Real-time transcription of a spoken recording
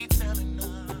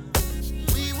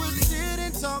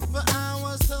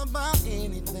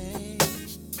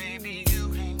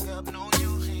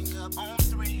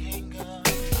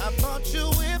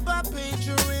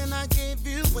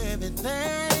everything.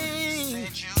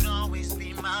 Said you'd always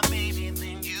be my baby,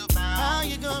 then you bow. How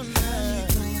you gonna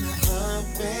up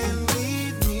and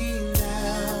leave me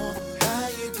now? How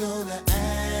you gonna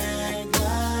act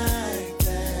like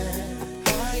that?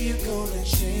 How you gonna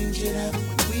change it up?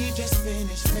 We just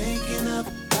finished making up.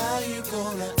 How you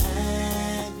gonna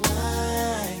act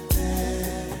like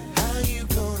that? How you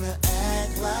gonna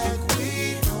act like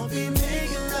we don't be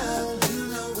making love? You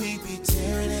know we be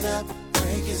tearing it up,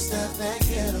 breaking stuff that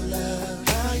ghetto love.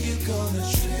 How you gonna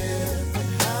trip?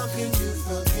 And how can you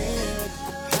forget?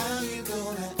 How you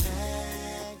gonna act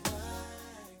like that?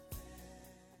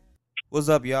 What's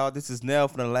up, y'all? This is Nell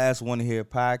from the Last One Here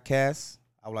podcast.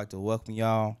 I would like to welcome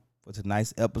y'all for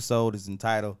tonight's episode. It's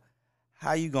entitled,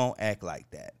 How You Gonna Act Like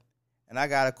That? And I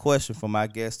got a question for my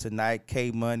guests tonight,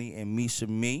 K Money and Misha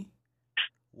Me.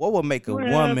 What would make a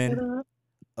woman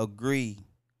agree?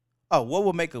 Oh, what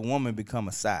would make a woman become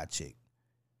a side chick?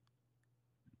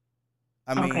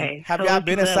 I mean, have y'all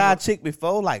been a side chick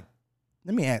before? Like,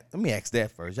 let me ask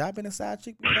that first. Y'all been a side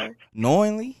chick before?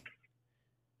 Knowingly?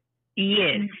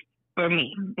 Yes, for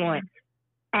me, once.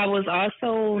 I was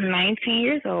also 19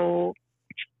 years old,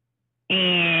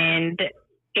 and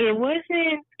it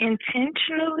wasn't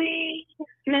intentionally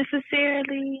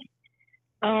necessarily.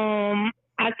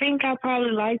 I think I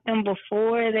probably liked them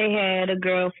before they had a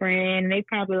girlfriend. They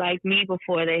probably liked me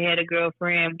before they had a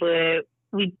girlfriend, but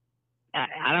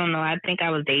I don't know. I think I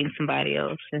was dating somebody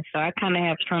else, and so I kind of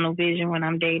have tunnel vision when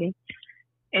I'm dating.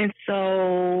 And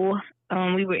so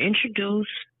we were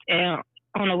introduced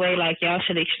on the way, like, y'all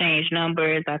should exchange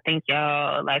numbers. I think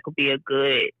y'all, like, would be a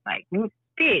good, like,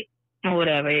 fit or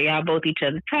whatever. Y'all both each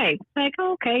other type. Like,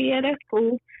 okay, yeah, that's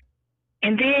cool.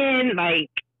 And then, like,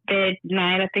 that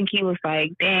night, I think he was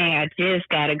like, dang, I just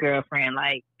got a girlfriend.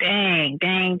 Like, dang.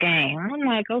 I'm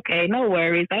like, okay, no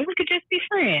worries. Like, we could just be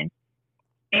friends.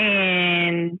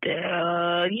 And,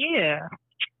 yeah.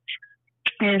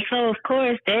 And so, of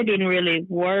course, that didn't really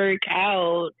work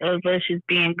out of us just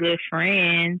being good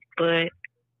friends. But,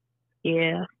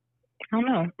 yeah, I don't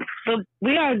know. But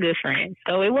we are good friends.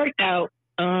 So it worked out.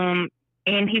 And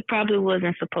he probably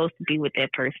wasn't supposed to be with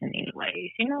that person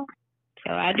anyways, you know?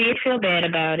 So I did feel bad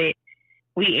about it.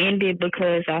 We ended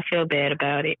because I felt bad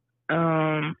about it.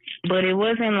 But it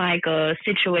wasn't like a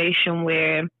situation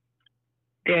where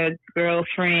their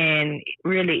girlfriend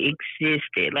really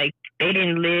existed. Like, they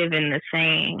didn't live in the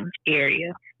same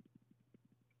area.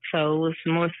 So it was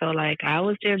more so like I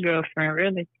was their girlfriend,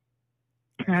 really.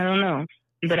 I don't know.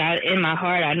 But in my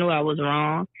heart, I knew I was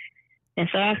wrong. And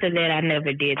so after that, I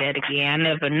never did that again. I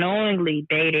never knowingly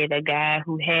dated a guy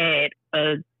who had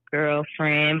a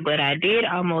girlfriend, but I did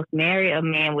almost marry a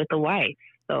man with a wife.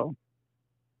 So,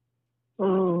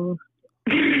 and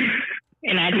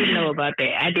I didn't know about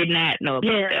that. I did not know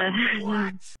about that.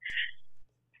 What?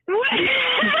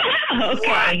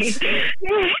 Okay.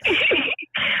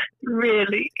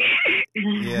 Really?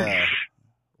 Yeah.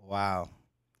 Wow.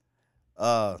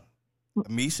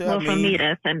 Misha, well, for me,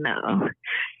 that's a no.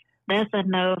 That's a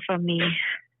no for me.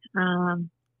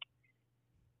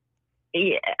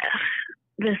 Yeah,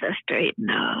 this is a straight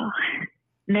no.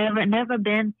 Never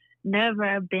been.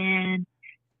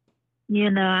 You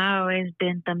know, I always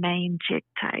been the main chick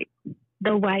type,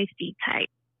 the wifey type.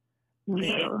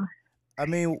 So, I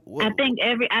mean, I think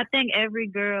every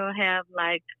girl have,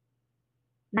 like,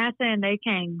 not saying they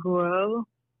can't grow,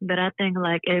 but I think,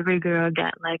 like, every girl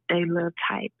got, like, they little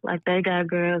type. Like, they got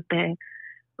girls that,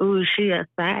 ooh, she a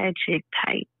side chick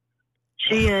type.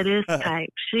 She a this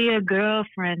type. She a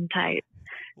girlfriend type.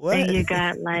 What? And you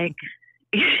got, like,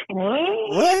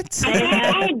 what?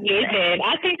 I get that.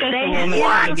 I think that's a woman's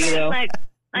idea. Like,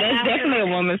 that's definitely a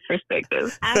woman's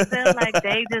perspective. I feel like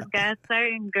they just got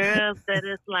certain girls that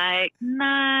is like,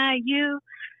 nah, you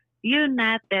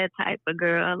not that type of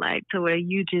girl, like, to where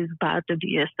you just about to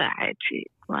be a side chick.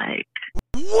 Like,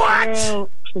 what? Girl,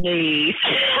 please.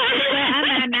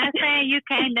 I'm not saying you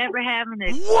can't never have an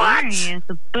experience,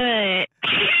 but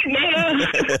yeah.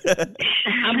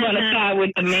 I'm gonna side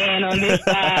with the man on this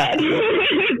side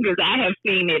because I have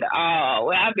seen it all.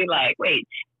 Where I'd be like, wait,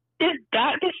 this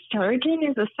surgeon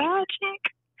is a side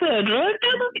chick to a drug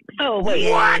dealer? So wait,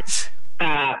 what?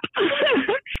 Stop.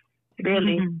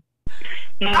 Really?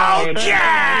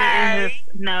 Okay.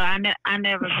 No, I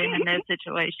never been in that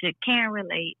situation. Can't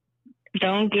relate.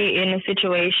 Don't get in a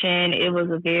situation. It was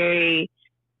a very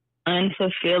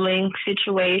unfulfilling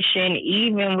situation,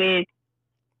 even with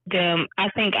them. I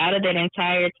think out of that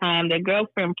entire time, the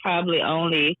girlfriend probably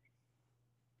only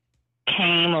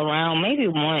came around maybe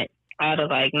once out of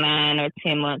like 9 or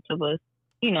 10 months of us,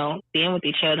 being with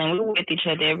each other. And we were with each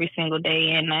other every single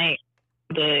day and night.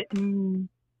 But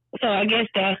So I guess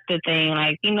that's the thing.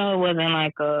 Like, you know, it wasn't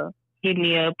like a hit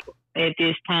me up at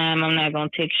this time. I'm not gonna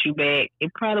text you back.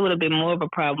 It probably would have been more of a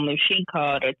problem if she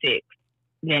called or text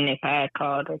than if I had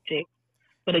called or text.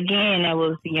 But again, I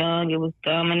was young, it was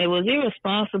dumb, and it was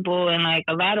irresponsible. And like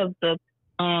a lot of the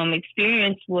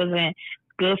experience wasn't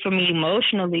good for me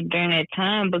emotionally during that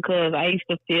time because I used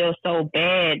to feel so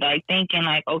bad, like thinking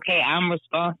like, okay, I'm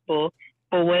responsible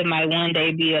for what might one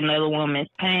day be another woman's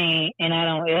pain, and I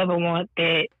don't ever want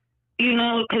that, you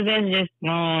know, because that's just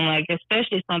wrong. Like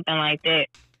especially something like that.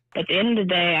 At the end of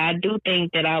the day, I do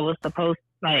think that I was supposed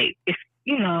like, if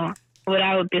you know,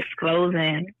 without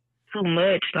disclosing too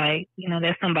much, like you know,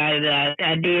 that's somebody that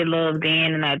I did love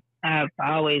then, and I've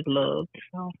always loved.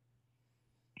 So.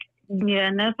 Yeah,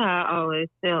 and that's how I always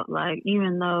felt. Like,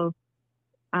 even though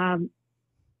I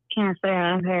can't say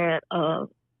I've had a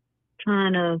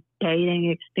ton of dating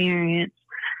experience,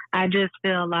 I just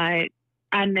feel like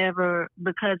I never,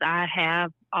 because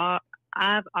I've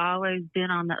always been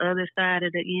on the other side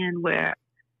of the end where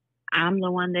I'm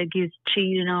the one that gets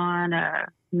cheated on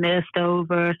or messed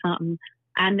over or something.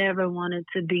 I never wanted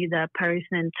to be that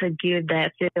person to give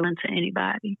that feeling to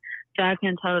anybody. So I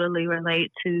can totally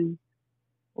relate to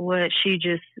what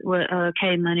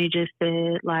K Money just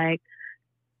said. Like,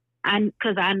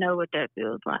 because I know what that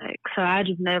feels like. So I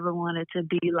just never wanted to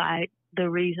be like the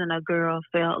reason a girl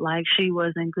felt like she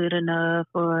wasn't good enough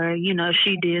or, you know,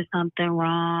 she did something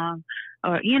wrong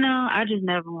or, you know, I just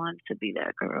never wanted to be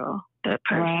that girl, that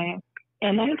person. Right.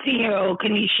 And 19-year-old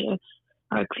Kanisha,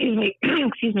 or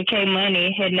excuse me, K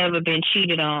Money had never been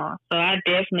cheated on. So I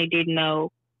definitely didn't know.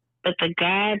 But the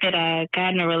guy that I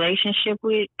got in a relationship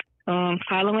with,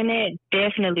 following that,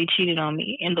 definitely cheated on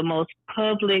me in the most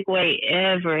public way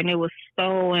ever. And it was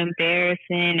so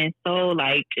embarrassing and so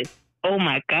like just, oh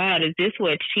my God, is this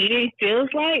what cheating feels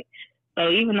like? So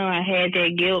even though I had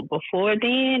that guilt before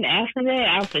then, after that,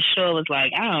 I for sure was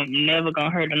like, I'm never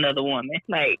gonna hurt another woman.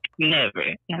 Like, never.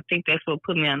 And I think that's what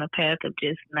put me on the path of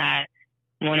just not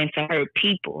wanting to hurt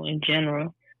people in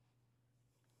general,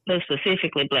 but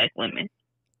specifically black women.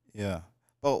 Yeah.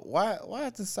 But why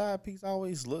is the side piece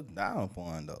always looked down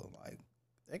upon though? Like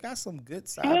they got some good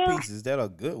side pieces that are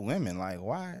good women. Like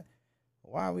why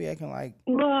are we acting like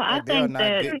I they are think not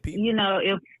that good people? you know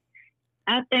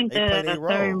I think that at a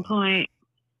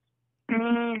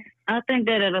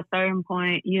certain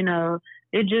point, you know,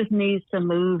 it just needs to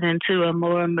move into a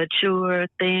more mature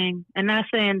thing. And not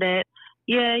saying that,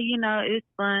 yeah, you know, it's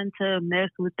fun to mess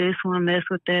with this one, mess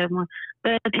with that one,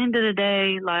 but at the end of the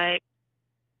day, like,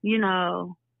 you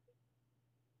know,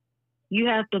 you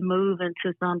have to move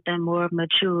into something more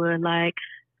mature. Like,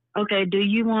 okay, do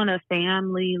you want a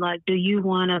family? Like, do you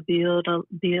want to build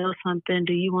something?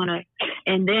 Do you want to?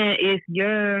 And then if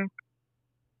your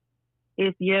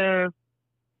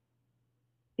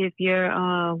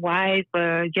wife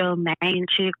or your main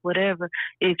chick, whatever,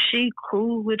 if she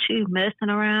cool with you messing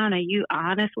around and you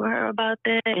honest with her about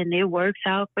that and it works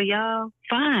out for y'all,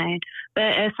 fine. But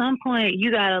at some point,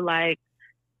 you gotta like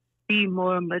be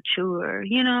more mature,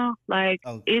 you know, like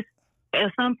it's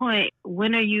at some point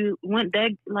when you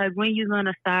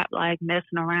gonna stop like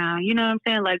messing around, you know what I'm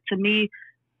saying? Like to me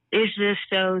it just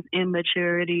shows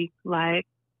immaturity like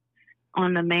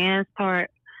on the man's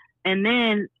part. And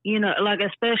then, you know, like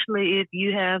especially if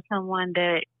you have someone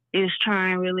that is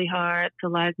trying really hard to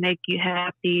like make you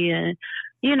happy and,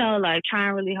 you know, like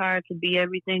trying really hard to be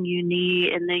everything you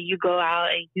need, and then you go out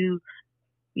and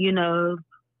you know,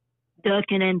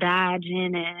 ducking and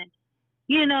dodging and,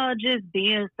 you know, just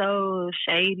being so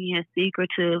shady and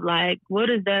secretive. Like, what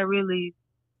does that really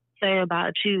say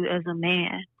about you as a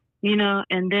man? You know,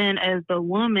 and then as the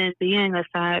woman being a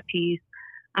side piece,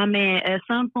 I mean, at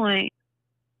some point,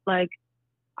 like,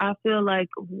 I feel like,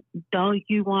 don't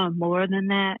you want more than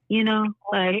that? You know,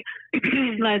 like,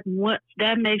 like what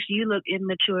that makes you look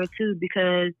immature too,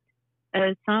 because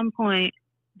at some point,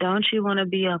 don't you want to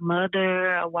be a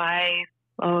mother, a wife,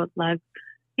 or like,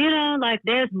 you know, like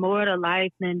there's more to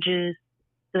life than just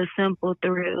the simple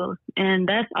thrills. And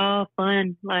that's all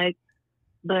fun. Like,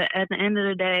 but at the end of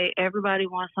the day, everybody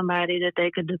wants somebody that they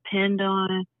could depend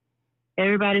on.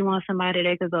 Everybody wants somebody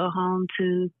they could go home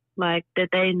to, like that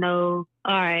they know,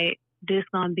 all right, this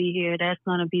gonna be here, that's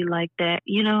gonna be like that.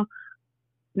 You know,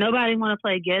 nobody want to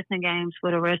play guessing games for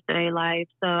the rest of their life.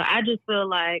 So I just feel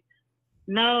like,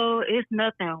 no, it's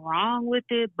nothing wrong with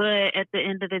it, but at the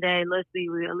end of the day, let's be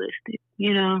realistic,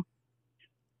 you know?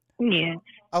 Yeah.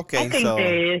 Okay, I think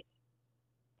there is.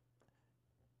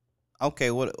 Okay,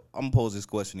 I'm gonna pose this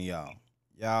question to y'all.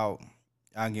 Y'all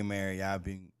get married, y'all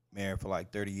been married for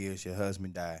like 30 years, your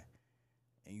husband died,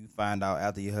 and you find out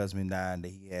after your husband died that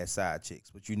he had side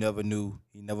chicks, but you never knew.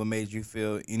 He never made you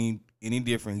feel any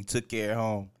different. He took care of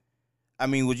home. I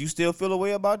mean, would you still feel a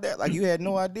way about that? Like you had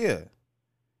no idea.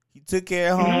 He took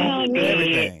care of home No, and he did.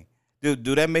 everything.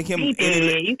 Do that make him He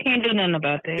did. You can't do nothing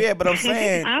about that. Yeah, but I'm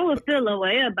saying I would feel a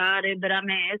way about it, but I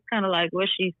mean, it's kind of like what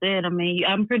she said. I mean,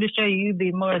 I'm pretty sure you'd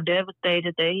be more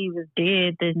devastated that he was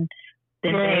dead than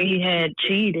that he had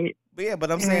cheated.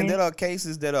 but I'm saying there are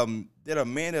cases that are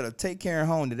men that'll take care of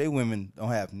home that they women don't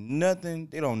have nothing.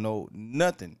 They don't know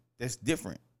nothing. That's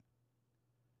different.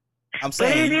 I'm But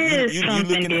saying it is you something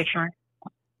looking at, different.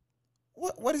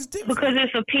 what is different? Because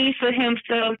it's a piece of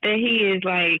himself that he is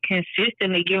like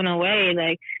consistently giving away.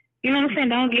 Like, you know what I'm saying?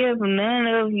 Don't give none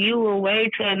of you away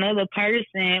to another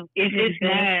person if it's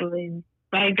not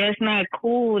like that's not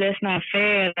cool. That's not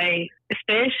fair. Like,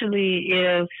 especially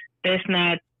if that's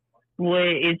not what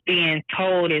is being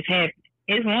told is happening.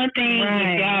 It's one thing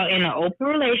if y'all in an open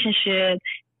relationship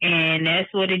and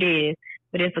that's what it is,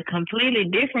 but it's a completely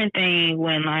different thing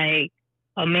when like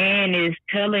a man is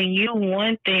telling you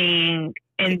one thing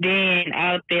and then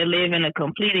out there living a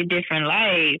completely different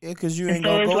life. Yeah, because you And ain't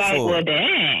so gonna it's go like, for well, it.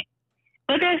 dang.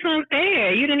 But that's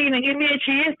unfair. You didn't even give me a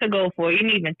chance to go for it. You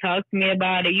didn't even talk to me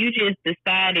about it. You just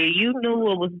decided you knew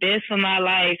what was best for my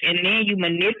life, and then you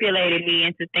manipulated me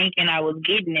into thinking I was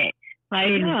getting it. Like,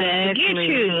 no, forget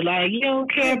you. Like, you don't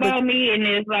care about me, and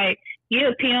it's like,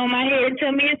 you'll pee on my head and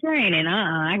tell me it's raining.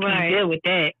 I can't deal with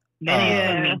that.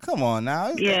 Come on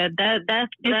now. Yeah, that's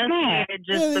where it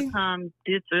just becomes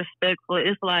disrespectful.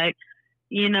 It's like,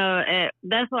 you know,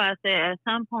 that's why I said at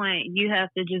some point you have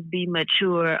to just be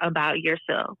mature about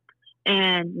yourself.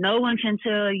 And no one can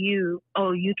tell you,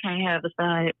 oh, you can't have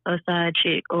a side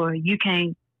chick or you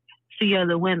can't see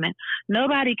other women.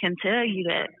 Nobody can tell you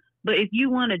that. But if you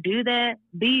want to do that,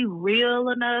 be real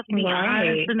enough, be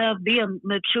honest enough, be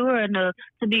mature enough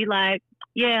to be like,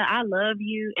 yeah, I love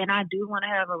you and I do want to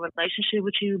have a relationship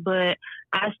with you, but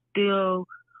I still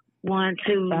want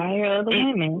to other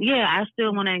women. Yeah, I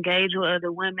still want to engage with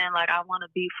other women. Like, I want to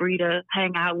be free to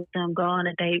hang out with them, go on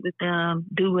a date with them,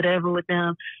 do whatever with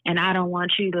them, and I don't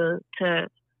want you to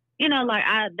you know, like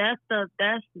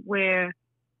that's where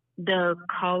the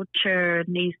culture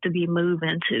needs to be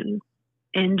moving to.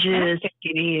 And just I think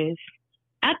it is.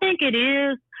 I think it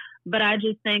is, but I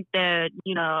just think that,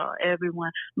 you know,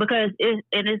 everyone, because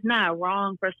it's not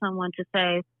wrong for someone to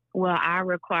say, well, I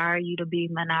require you to be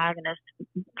monogamous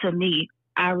to me.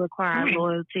 I require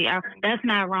loyalty. That's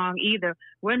not wrong either.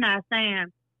 We're not saying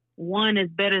one is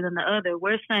better than the other.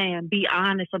 We're saying be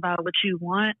honest about what you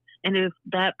want. And if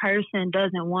that person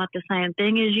doesn't want the same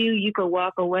thing as you could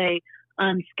walk away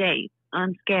unscathed,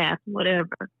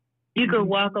 whatever. You could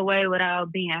walk away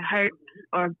without being hurt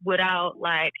or without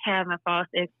like having false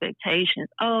expectations.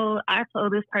 Oh, I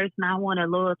told this person I wanted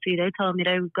loyalty. They told me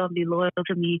they was going to be loyal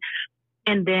to me.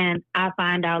 And then I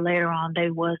find out later on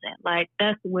they wasn't. Like,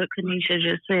 that's what Kanisha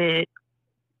just said.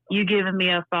 You giving me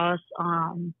a false,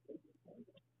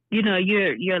 you know,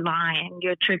 you're lying.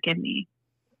 You're tricking me.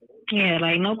 Yeah,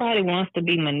 like nobody wants to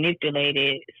be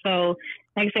manipulated. So,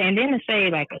 like I say, and then to say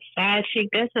like a side chick,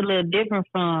 that's a little different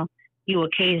from you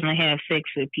occasionally have sex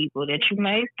with people that you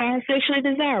may find sexually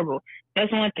desirable.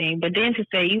 That's one thing. But then to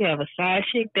say you have a side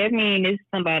chick, that means it's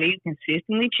somebody you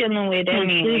consistently chilling with. That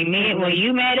means when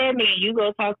you mad at me, you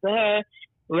go talk to her.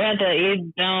 Rather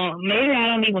it don't, maybe I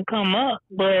don't even come up,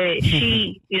 but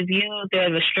she is used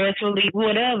as a stress relief,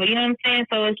 whatever. You know what I'm saying?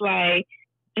 So it's like,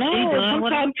 no, come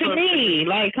talk to me.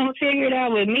 Like, come figure it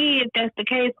out with me if that's the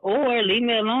case, or leave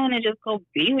me alone and just go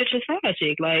be with your side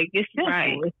chick. Like, it's simple.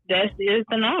 Right. It's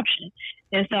an option.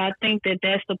 And so I think that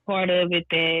that's the part of it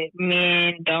that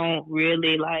men don't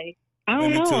really like. I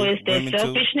don't know. It's that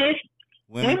selfishness.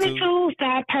 Women too,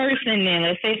 side person then.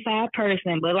 Let's say side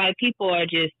person. But, like, people are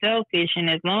just selfish. And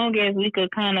as long as we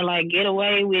could kind of, like, get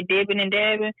away with dipping and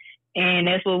dabbing, and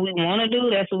that's what we want to do,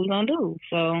 that's what we're going to do.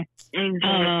 So, you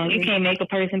can't make a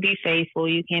person be faithful.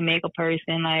 You can't make a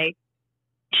person, like,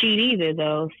 cheat either,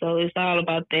 though. So it's all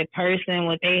about that person,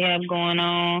 what they have going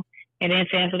on. And then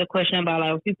to answer the question about,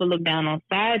 like, when people look down on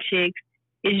side chicks,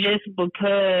 it's just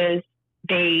because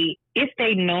if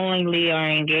they knowingly are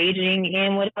engaging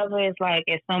in whatever, it's like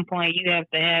at some point you have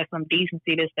to have some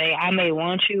decency to say, I may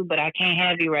want you, but I can't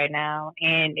have you right now.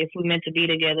 And if we're meant to be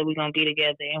together, we're going to be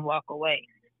together and walk away.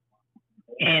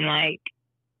 And, like,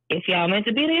 if y'all meant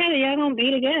to be together, y'all going to be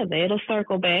together. It'll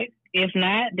circle back. If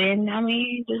not, then, I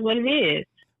mean, just what it is.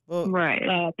 Well, right.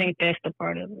 So I think that's the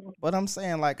part of it. But I'm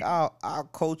saying, like, our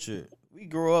culture, we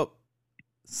grew up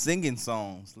singing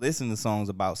songs, listening to songs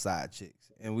about side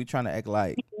chicks. And we trying to act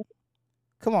like,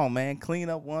 come on, man, clean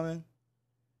up woman.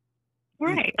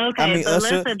 Right. Okay, I mean, but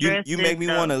Usher, let's address you this, make me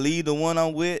though. want to leave the one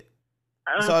I'm with.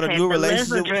 Start a Okay, new but let's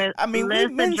relationship. address. I mean, let's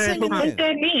we've been address singing What's this.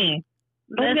 that mean?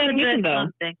 What's Let's that mean, address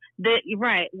though? something.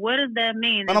 Right. What does that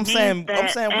mean? But It I'm saying, means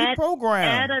that we at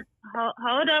program.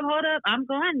 hold up. I'm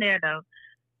going there though.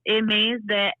 It means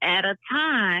that at a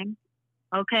time,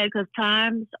 okay, because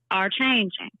times are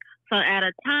changing. So at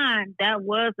a time, that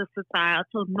was a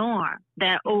societal norm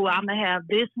that, oh, I'm going to have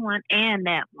this one and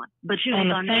that one. But you On ain't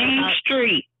the going to same know about,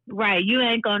 street. right, you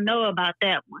ain't going to know about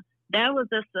that one. That was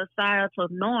a societal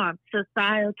norm.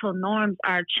 Societal norms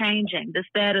are changing. The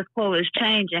status quo is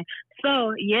changing.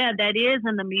 So, yeah, that is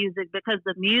in the music because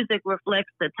the music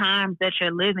reflects the times that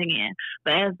you're living in.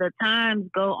 But as the times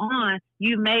go on,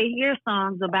 you may hear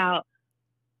songs about,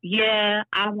 yeah,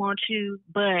 I want you,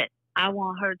 but I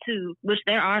want her too, which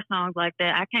there are songs like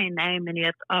that. I can't name any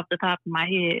off the top of my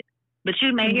head. But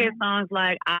you may hear songs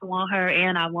like, I want her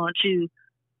and I want you,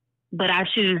 but I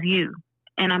choose you.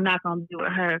 And I'm not going to be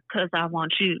with her because I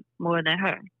want you more than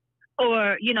her.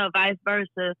 Or, you know, vice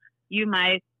versa. You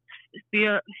might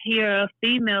hear a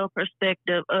female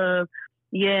perspective of,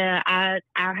 yeah, I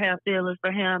have feelings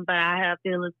for him, but I have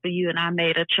feelings for you and I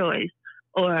made a choice.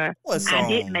 Or I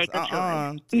didn't make a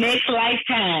choice. Next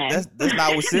lifetime. That's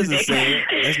not what SZA said.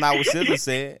 That's not what SZA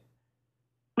said.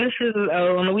 This is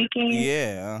on the weekend.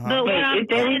 Yeah. But what I'm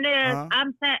saying is, Uh-huh.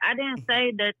 I'm saying I didn't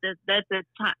say that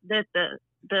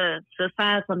the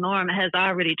societal norm has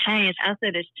already changed. I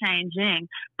said it's changing.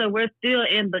 So we're still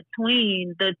in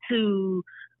between the two,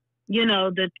 you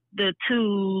know, the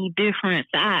two different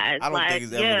sides. I don't like, think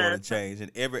it's ever going to change.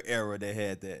 In every era they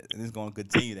had that, and it's going to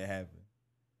continue to happen.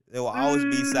 There will always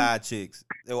be side chicks.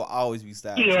 There will always be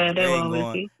side chicks. Yeah, They there ain't will going.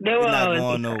 always be. They're not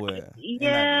going nowhere.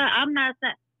 Yeah, I'm not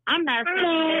saying that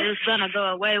it's gonna go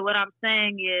away. What I'm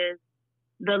saying is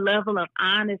the level of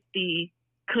honesty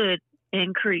could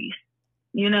increase.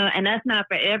 You know, and that's not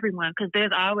for everyone because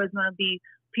there's always gonna be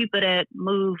people that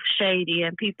move shady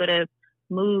and people that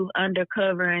move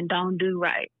undercover and don't do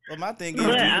right. Well, my thing is,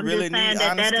 But do you I'm really just saying need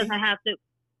that honesty? that doesn't have to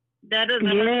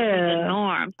be the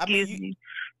norm. I mean, Excuse me.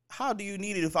 How do you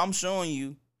need it if I'm showing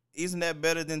you? Isn't that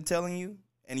better than telling you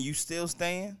and you still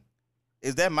staying?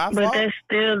 Is that my But fault?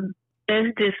 that's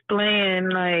displaying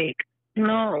like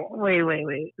no.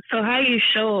 Wait. So how you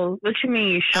show? What you mean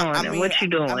you showing them? What you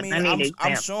doing? I need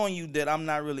I'm showing you that I'm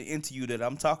not really into you. That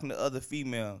I'm talking to other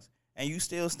females, and you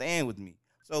still staying with me.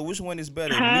 So which one is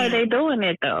better? How are they doing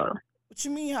it though? What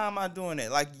you mean? How am I doing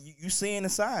it? Like you seeing the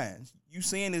signs. You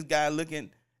seeing this guy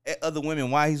looking at other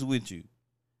women while he's with you.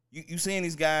 You seeing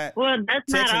this guy? Well, that's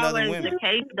not texting other always women. the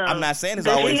case, though. I'm not saying it's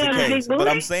Does always he the have a case, big but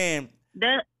I'm booty? saying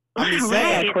That I'm just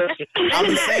saying. I'm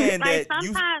just saying like that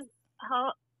you.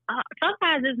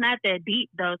 sometimes it's not that deep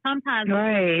though. Sometimes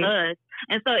Right. it's lust.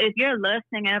 And so if you're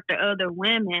lusting after other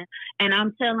women and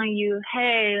I'm telling you,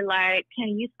 hey, like,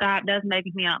 can you stop? That's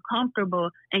making me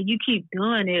uncomfortable. And you keep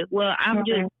doing it. Well,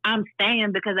 I'm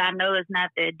staying because I know it's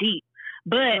not that deep.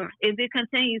 But if it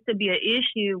continues to be an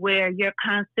issue where you're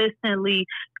consistently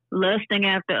lusting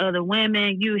after other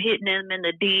women, you hitting them in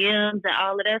the DMs and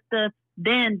all of that stuff,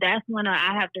 then that's when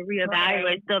I have to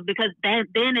reevaluate stuff because then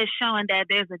it's showing that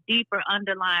there's a deeper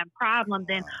underlying problem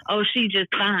than, oh, she just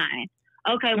fine.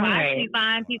 Okay, well, I see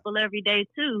fine people every day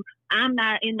too. I'm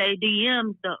not in their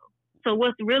DMs though. So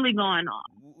what's really going on?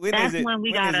 That's when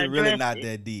we gotta really address not it.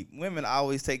 that deep. Women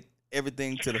always take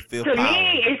everything to the fifth To power.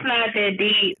 me, it's not that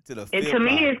deep. To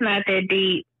me, it's not that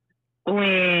deep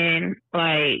when,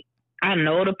 like, I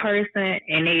know the person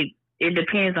and it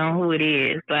depends on who it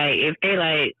is. Like, if they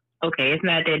like, okay, it's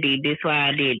not that deep. This is why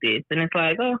I did this, and it's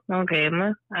like, oh, okay,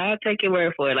 I'll take your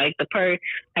word for it. Like the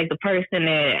person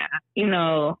that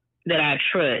that I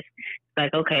trust.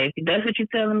 Like, okay, if that's what you're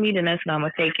telling me, then that's what I'm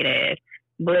gonna take it as.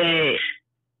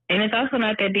 And it's also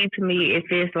not that deep to me if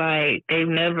it's like they've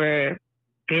never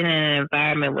been in an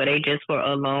environment where they just were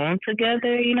alone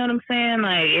together. You know what I'm saying?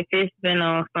 Like if it's been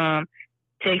on some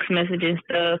text messaging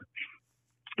stuff.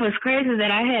 What's crazy is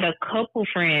that I had a couple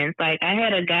friends. Like I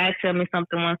had a guy tell me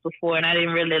something once before and I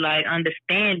didn't really like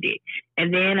understand it.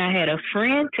 And then I had a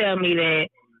friend tell me that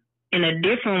in a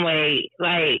different way.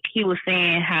 Like he was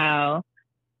saying how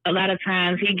a lot of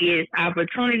times he gets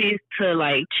opportunities to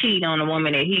like cheat on a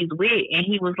woman that he's with. And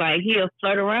he was like, he'll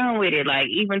flirt around with it. Like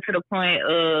even to the point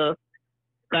of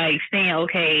like saying,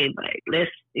 okay, like let's,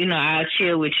 I'll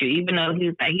chill with you. Even though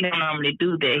he's like, he don't normally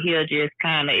do that. He'll just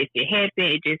kind of, if it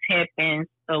happens, it just happens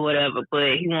or whatever.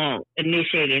 But he won't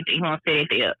initiate anything. He won't say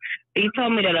anything up. But he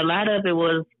told me that a lot of it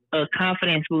was a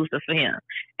confidence booster for him.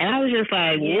 And I was just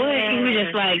like, what? He was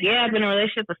just like, yeah, I've been in a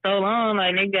relationship for so long.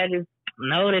 Like maybe I just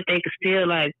know that they could still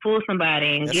like pull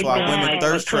somebody and That's get why them women like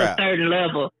thirst to a trap. certain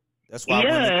level. That's why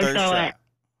women thirst trap.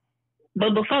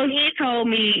 But before he told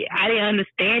me, I didn't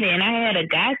understand it. And I had a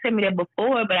guy tell me that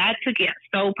before, but I took it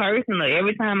so personal.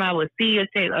 Every time I would see a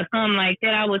text or something like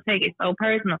that, I would take it so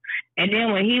personal. And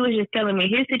then when he was just telling me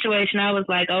his situation, I was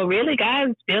like, oh, really? Guys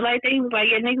feel like that? He was like,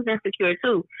 yeah, niggas insecure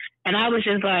too. And I was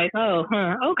just like, oh,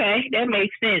 okay, that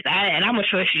makes sense. And I'm going to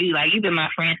trust you. Like, you've been my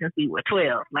friend since we were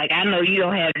 12. Like, I know you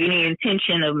don't have any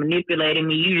intention of manipulating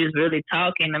me. You just really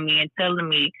talking to me and telling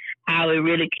me how it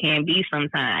really can be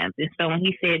sometimes. And so when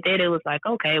he said that, it was like,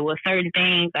 okay, well, certain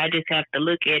things, I just have to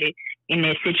look at it in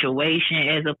that situation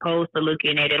as opposed to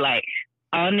looking at it like,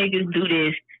 all niggas do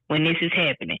this when this is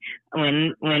happening.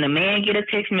 When a man get a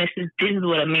text message, this is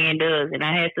what a man does. And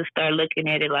I had to start looking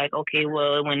at it like, okay,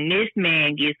 well, when this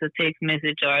man gets a text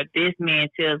message or this man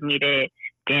tells me that,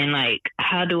 then like,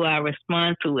 how do I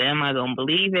respond to it? Am I going to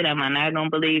believe it? Am I not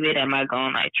going to believe it? Am I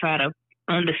going to like try to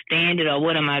understand it, or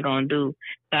what am I going to do?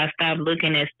 So I stopped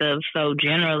looking at stuff so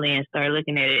generally and started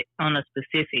looking at it on a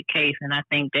specific case. And I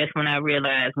think that's when I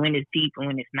realized when it's deep and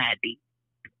when it's not deep.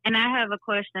 And I have a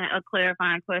question, a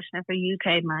clarifying question for you,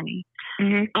 K Money.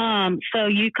 Mm-hmm. So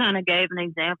you kind of gave an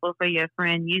example for your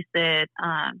friend. You said,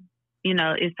 you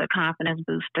know, it's a confidence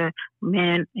booster.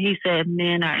 He said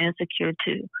men are insecure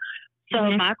too. So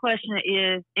my question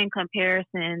is, in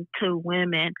comparison to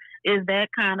women, is that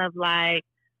kind of like,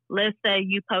 let's say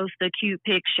you post a cute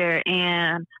picture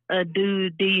and a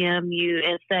dude DM you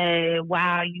and say,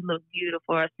 wow, you look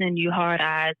beautiful, or send you hard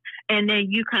eyes. And then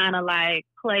you kind of like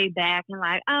play back and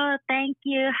like, oh, thank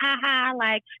you, haha.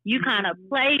 Like you kind of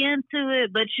play into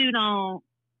it, but you don't,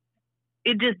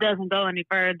 it just doesn't go any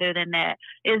further than that.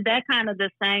 Is that kind of the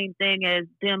same thing as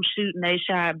them shooting a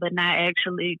shot, but not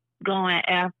actually going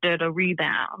after the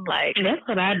rebound? Like, that's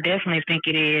what I definitely think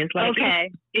it is. Like,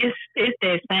 okay, it's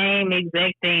that same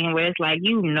exact thing where it's like,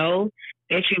 you know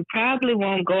that you probably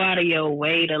won't go out of your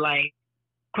way to like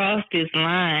cross this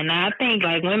line. Now, I think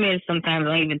like women sometimes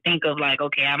don't even think of like,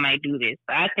 okay, I might do this.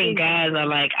 But I think guys are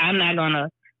like, I'm not gonna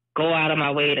go out of my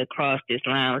way to cross this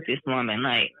line with this woman.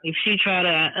 Like, if she try to,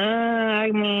 I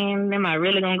mean, am I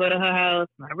really gonna go to her house?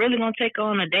 Am I really gonna take her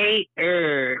on a date?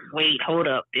 Wait, hold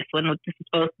up. This wasn't what this is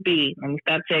supposed to be. Let me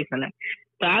stop texting her.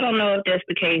 So I don't know if that's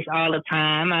the case all the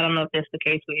time. I don't know if that's the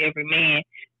case with every man.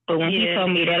 But when he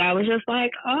told me that, I was just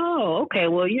like, oh, okay,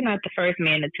 well, you're not the first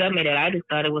man to tell me that. I just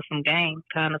thought it was some game,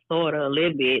 kind of, sort of, a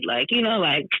little bit. Like, you know,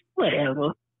 like,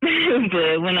 whatever.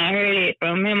 But when I heard it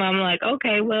from him, I'm like,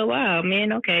 okay, well, wow,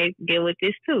 man, okay, deal with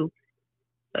this too.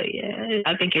 So, yeah,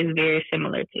 I think it's very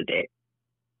similar to that.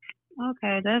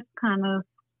 Okay, that's kind of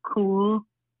cool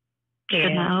to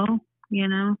know, you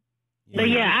know? Yeah. But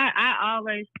yeah, I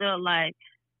always felt like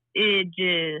it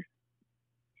just,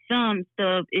 some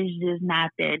stuff is just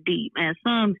not that deep. And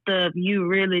some stuff you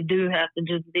really do have to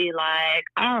just be like,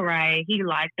 all right, he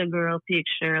liked the girl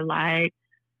picture, like,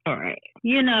 all right.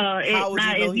 You know, it's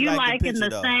not, if you liking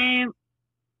the same,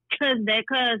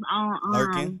 because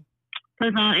on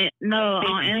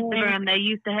Instagram they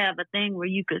used to have a thing where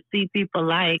you could see people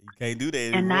like, you can't do that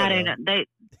anymore, and now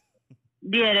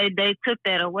they took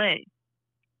that away.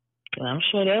 Well, I'm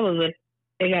sure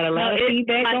they got a lot of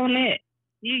feedback like, on that.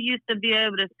 You used to be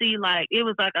able to see, like, it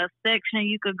was like a section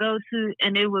you could go to,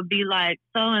 and it would be like,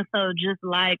 so-and-so just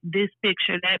like this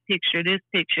picture, that picture, this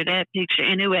picture, that picture,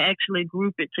 and it would actually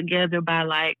group it together by,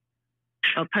 like,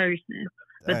 a person.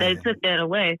 But they took that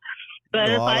away. But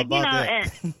it's like, you know,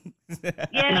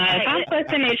 Now, if I'm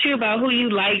fussing at you about who you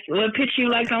like, what picture you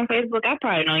like on Facebook, I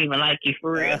probably don't even like you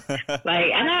for real.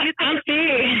 Like, I'm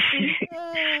serious.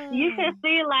 You can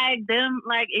see, like, them,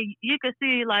 like, you can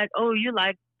see, like, oh, you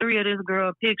like 3 of this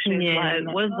girl pictures,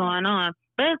 like, what's going on?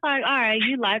 But it's like, all right,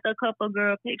 you like a couple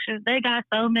girl pictures. They got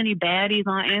so many baddies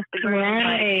on Instagram.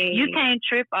 Right. Like, you can't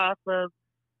trip off of,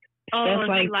 stuff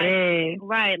like that.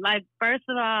 Right. Like, first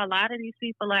of all, a lot of these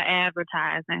people are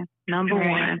advertising, number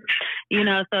one. You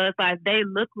know, so it's like they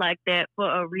look like that for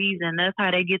a reason. That's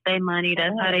how they get their money.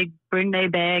 That's how they bring their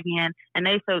bag in. And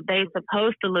they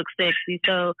supposed to look sexy.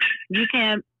 So you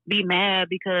can't be mad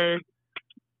because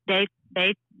they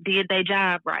did their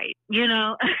job right, you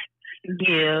know?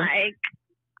 Yeah. Like,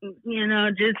 you know,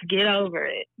 just get over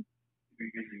it.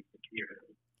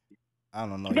 I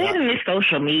don't know. This is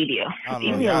social media. I don't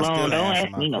Leave know. me Y'all alone. still Don't answer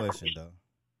ask my me no question, questions.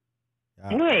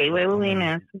 though. Wait, we didn't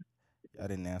answer. I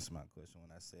didn't answer my question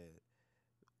when I said,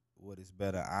 what is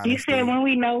better, honesty? You said when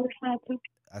we know it's not to.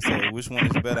 I said, which one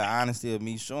is better, honesty or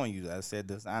me showing you? I said,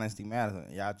 does honesty matter?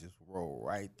 Y'all just roll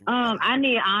right through. I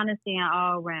need honesty in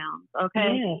all rounds,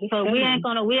 okay? Yeah, so we ain't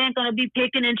gonna be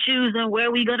picking and choosing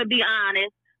where we gonna be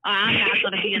honest. Or I'm not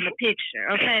gonna be in the picture,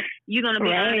 okay? You're gonna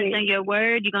be honest in your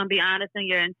word. You're gonna be honest in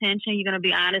your intention. You're gonna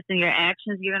be honest in your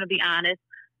actions. You're gonna be honest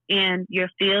in your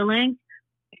feelings,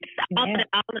 all Yeah.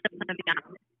 of them going to be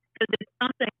honest. Because if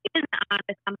something isn't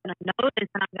honest, I'm going to notice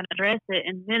and I'm going to address it,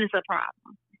 and then it's a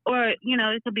problem. Or, you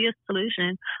know, it could be a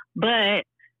solution. But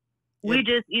we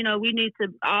just, you know, we need to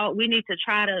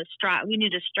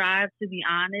strive to be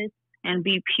honest and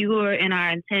be pure in our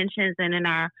intentions and in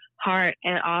our heart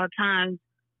at all times,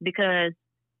 because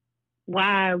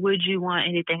why would you want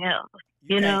anything else?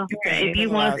 You know, if you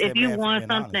want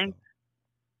something,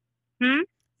 You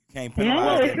can't No,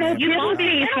 penalize it's that no man for being penalty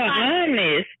honest. for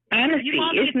honest. Honesty, you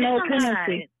won't it's be no penalized.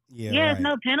 penalty. Yeah, There's right.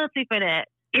 no penalty for that.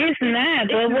 It's not,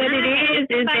 but what it is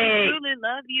If somebody that truly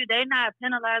love you, they're not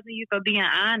penalizing you for being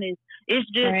honest. It's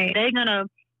just Right. they're gonna.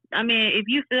 I mean, if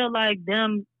you feel like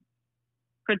them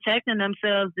protecting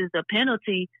themselves is a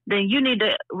penalty, then you need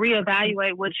to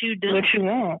reevaluate what you do. what you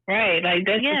want, right? Like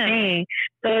that's Yeah. the thing.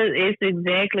 So it's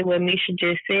exactly what Misha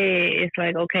just said. It's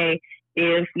like, okay,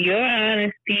 if your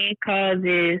honesty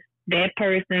causes that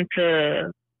person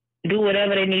to do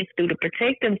whatever they need to do to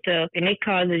protect themselves, and it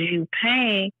causes you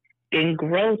pain, then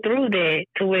grow through that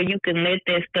to where you can let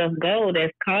that stuff go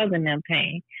that's causing them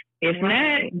pain. If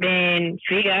Right. not, then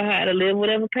figure out how to live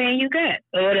whatever pain you got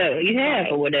or whatever you have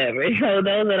or whatever. So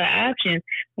those are the options.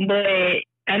 But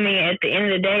I mean, at the end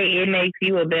of the day, it makes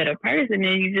you a better person,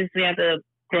 and you just have to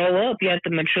grow up. You have to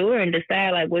mature and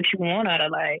decide like what you want out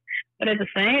of life. But at the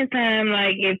same time,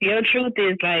 like if your truth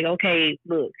is like, okay,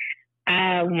 look,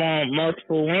 I want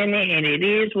multiple women, and it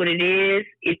is what it is.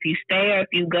 If you stay or if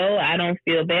you go, I don't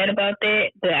feel bad about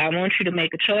that. But I want you to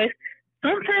make a choice.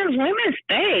 Sometimes women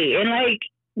stay, and like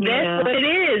that's Yeah. what it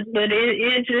is. But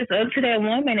it's just up to that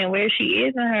woman and where she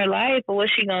is in her life or what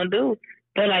she gonna do.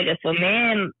 But like if a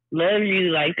man loves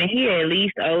you, like then he at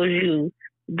least owes you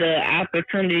the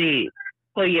opportunity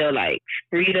for your like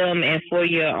freedom and for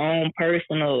your own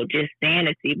personal just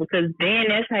sanity, because then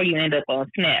that's how you end up on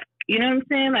Snap. You know what I'm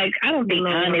saying? Like I don't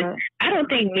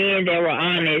think men that were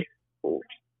honest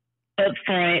up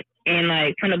front and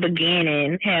like from the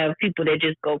beginning have people that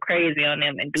just go crazy on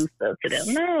them and do stuff to them.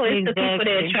 No, it's the people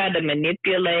that Exactly. try to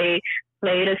manipulate,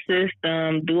 play the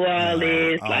system, do all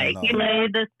this, I like don't you know. know. Play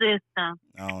the system.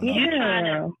 I don't know.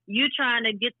 Yeah. You trying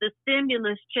to get the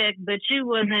stimulus check, but you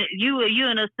wasn't. You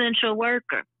an essential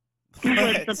worker. You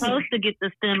What? was supposed to get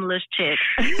the stimulus check.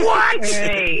 What?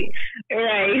 Right.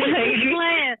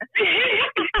 Playing.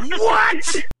 What?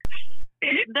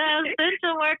 The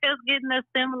essential workers getting a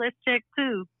stimulus check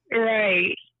too.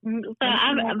 Right. So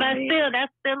but still,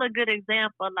 that's still a good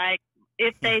example. Like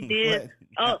if they did,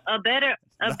 a better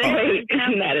Wait,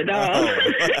 example. not at all.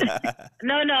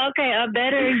 No. Okay, a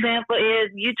better example is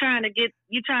you trying to get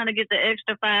the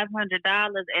extra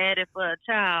 $500 added for a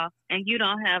child, and you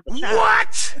don't have a child.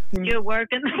 What? You're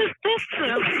working the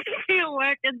system. You're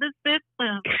working the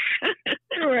system.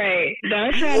 Right.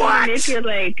 Don't try What? to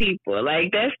manipulate people.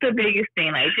 Like that's the biggest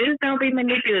thing. Like just don't be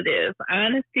manipulative.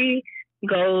 Honesty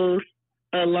goes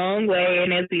a long way,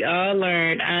 and as we all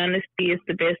learned, honesty is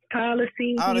the best policy. I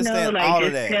You know, understand like all of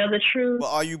just that. tell the truth.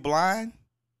 But are you blind?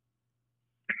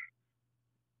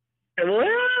 Well,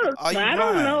 Are you I blind?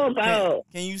 don't know about.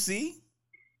 Can you see?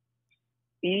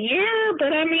 Yeah,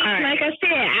 but I mean, All right. like I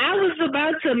said, I was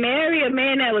about to marry a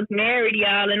man that was married,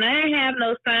 y'all, and I ain't have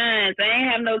no signs. I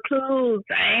ain't have no clues.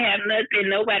 I ain't have nothing.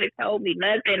 Nobody told me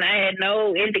nothing. I had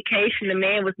no indication the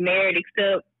man was married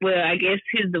except, well, I guess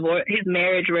his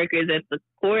marriage records at the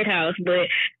courthouse, but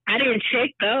I didn't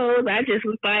check those. I just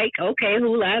was like, okay,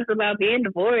 who lies about being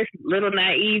divorced? Little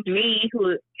naive me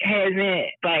who hasn't,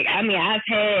 like, I mean, I've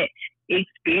had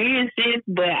experiences,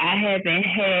 but I haven't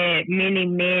had many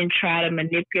men try to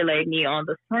manipulate me on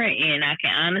the front end. I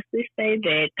can honestly say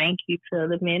that. Thank you to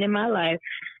the men in my life.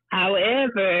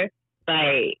 However,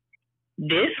 like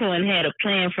this one had a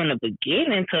plan from the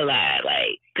beginning to lie.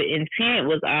 Like the intent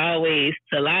was always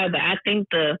to lie, but I think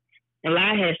the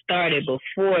lie had started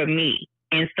before me,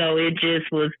 and so it just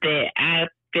was that I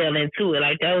fell into it.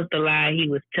 Like that was the lie he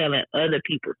was telling other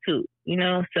people too. You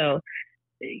know, so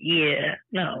yeah,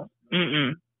 no.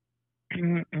 Mm-mm.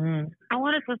 I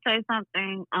wanted to say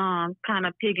something, kind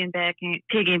of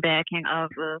piggybacking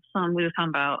off of something we were talking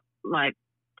about like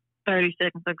 30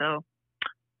 seconds ago.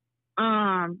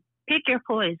 Pick your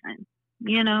poison,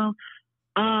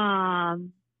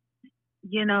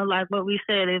 like what we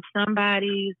said, if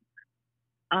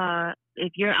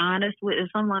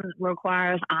someone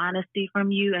requires honesty from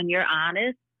you and you're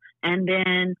honest, and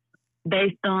then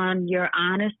based on your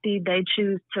honesty, they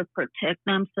choose to protect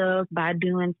themselves by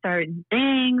doing certain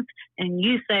things, and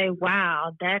you say,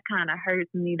 wow, that kind of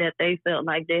hurts me that they felt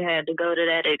like they had to go to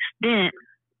that extent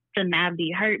to not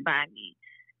be hurt by me.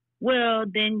 well,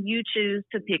 then you choose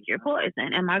to pick your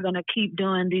poison. Am I going to keep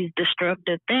doing these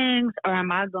destructive things, or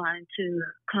am I going to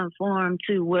conform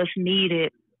to what's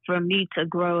needed for me to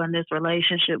grow in this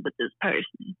relationship with this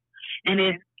person? And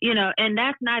if, and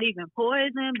that's not even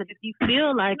poison, but if you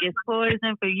feel like it's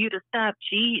poison for you to stop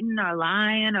cheating or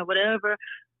lying or whatever,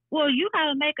 well, you got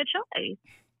to make a choice.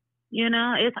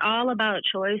 It's all about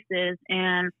choices.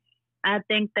 And I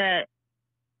think that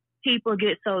people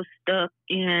get so stuck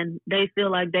in, they feel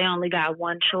like they only got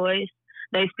one choice.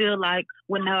 They feel like,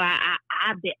 well, no,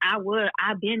 I've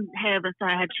been having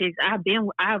side chicks. I've been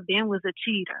was a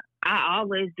cheater. I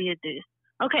always did this.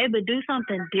 Okay, but do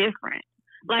something different.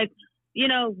 Like,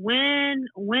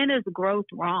 when is growth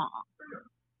wrong?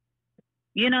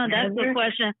 That's the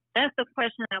question. That's the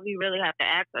question that we really have to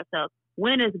ask ourselves.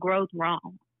 When is growth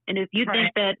wrong? And if you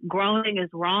think that growing is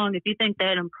wrong, if you think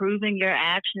that improving your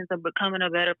actions or becoming a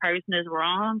better person is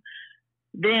wrong,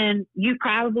 then you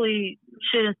probably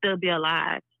shouldn't still be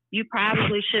alive. You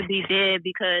probably should be dead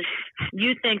because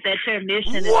you think that your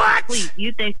mission is complete.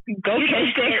 You think go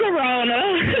catch the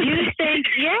corona. You think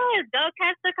go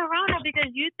catch the corona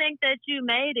because you think that you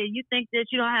made it. You think that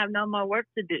you don't have no more work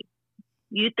to do.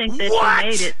 You think that you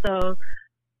made it. So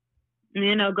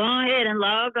go ahead and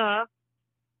log off.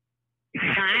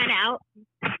 Sign out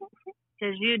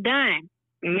because you're done.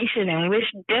 Misha done wish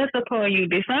death upon you.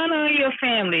 Sign on your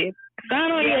family.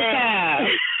 Sign on your child.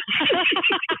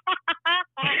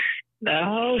 The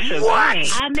whole shebang.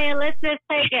 I mean, let's just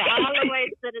take it all the way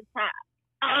to the top.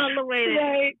 All the way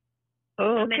there.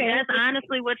 Oh, okay. I mean, that's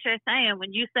honestly what you're saying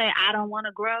when you say I don't want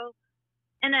to grow.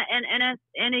 And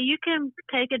you can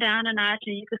take it down a notch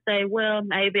and you can say, well,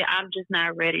 maybe I'm just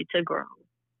not ready to grow.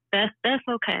 That's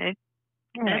okay.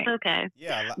 That's okay.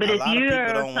 Yeah, but a if lot of people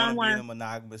you're don't want to be in a someone,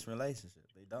 monogamous relationship.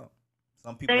 They don't.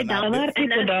 Some people they are not don't. A lot of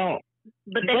people don't.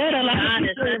 But that's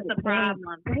honest. That's the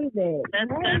problem.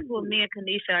 That's what me and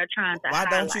Kanisha are trying to Why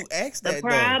highlight. don't you ask that?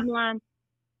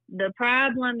 The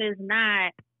problem is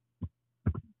not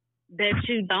that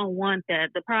you don't want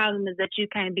that. The problem is that you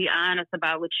can't be honest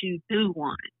about what you do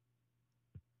want.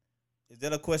 Is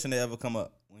that a question that ever come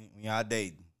up when y'all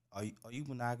dating? Are you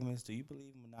monogamous? Do you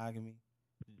believe in monogamy?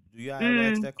 Do y'all ever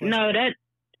ask that question? No,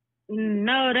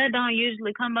 that don't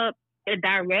usually come up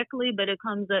directly, but it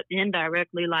comes up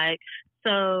indirectly. Like,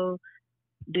 so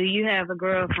do you have a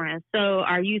girlfriend? So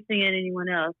are you seeing anyone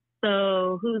else?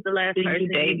 So who's the last person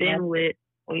you've been with?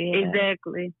 Oh, yeah.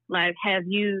 Exactly. Like, have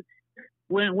you?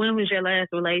 When was your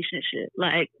last relationship?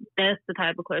 Like, that's the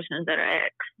type of questions that are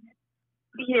asked.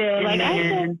 Yeah, like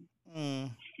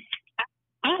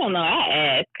I don't know.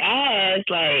 I ask,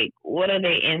 like, what are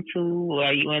they into?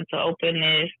 Are you into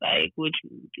openness? Like, would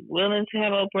you be willing to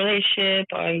have an open relationship?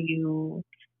 Are you,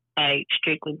 like,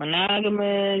 strictly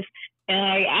monogamous? And,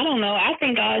 like, I don't know. I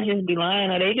think guys just be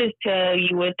lying, or they just tell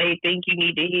you what they think you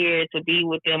need to hear to be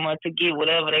with them or to get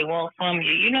whatever they want from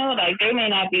you. Like, they may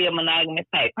not be a monogamous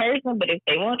type person, but if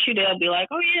they want you, they'll be like,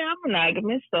 oh, yeah, I'm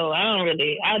monogamous. So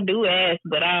I do ask,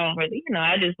 but I don't really,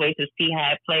 I just wait to see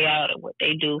how it play out and what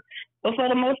they do. But for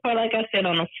the most part, like I said,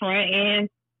 on the front end,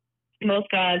 most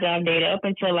guys I've dated up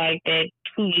until like that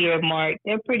 2-year mark,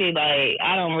 they're pretty like,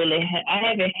 I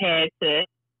haven't had to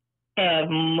have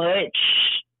much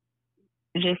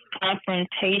just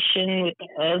confrontation with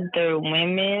other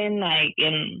women, like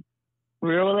in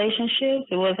real relationships.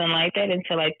 It wasn't like that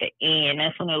until like the end.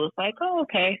 That's when it was like, oh,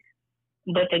 okay.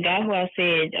 But the guy who I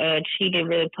said cheated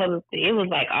really publicly, it was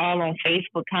like all on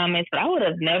Facebook comments, but I would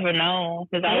have never known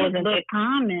because I wasn't the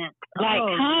comments.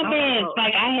 Comments.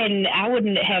 Like I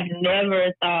wouldn't have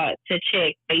never thought to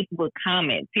check Facebook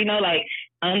comments. Like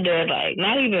under like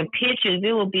not even pictures,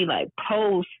 it would be like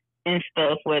posts and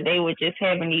stuff where they were just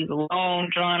having these long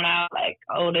drawn out like,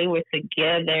 oh, they were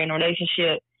together in a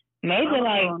relationship. Maybe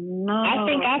I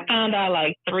think I found out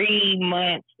like 3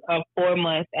 months or 4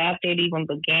 months after it even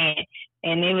began.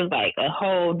 And it was like a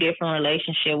whole different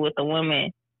relationship with a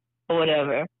woman or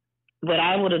whatever. But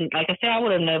I would have, like I said, I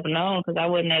would have never known because I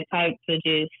wasn't that type to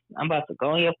just, I'm about to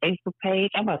go on your Facebook page.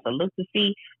 I'm about to look to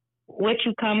see what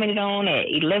you commented on at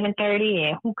 11:30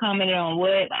 and who commented on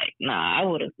what. Like, nah, I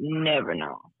would have never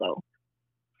known. So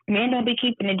men don't be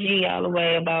keeping the G all the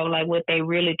way about like what they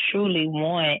really truly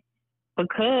want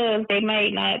because they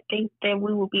might not think that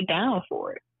we will be down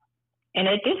for it. And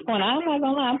at this point, I'm not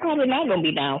gonna lie, I'm probably not gonna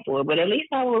be down for it, but at least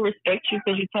I will respect you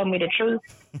because you told me the truth.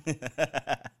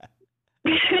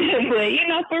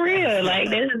 But for real, like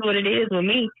this is what it is with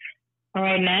me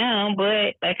right now.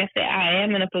 But like I said, I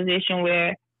am in a position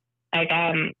where like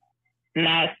I'm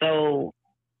not so,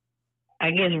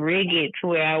 I guess, rigid to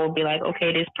where I will be like,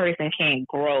 okay, this person can't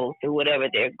grow through whatever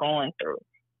they're going through.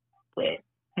 But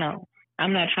no,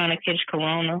 I'm not trying to catch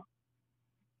corona.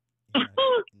 You're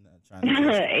not trying to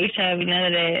catch HIV, none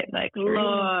of that. Like,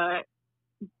 Lord.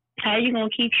 how you gonna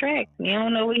keep track? You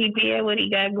don't know what he be at, what he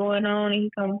got going on, and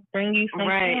he gonna bring you some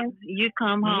Right. stuff. You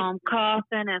come home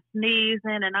coughing and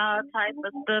sneezing and all type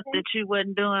of stuff that you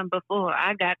wasn't doing before.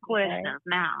 I got questions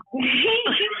now.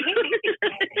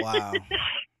 Wow.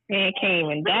 Man can't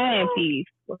even die in peace.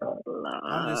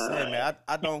 I'm just saying, man.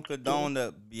 I don't condone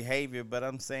the behavior, but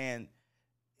I'm saying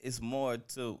it's more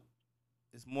to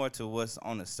what's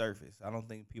on the surface. I don't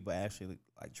think people actually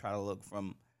like try to look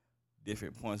from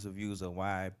different points of views of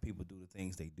why people do the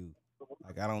things they do.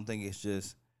 Like, I don't think it's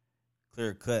just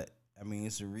clear cut. I mean,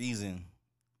 it's a reason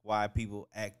why people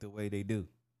act the way they do.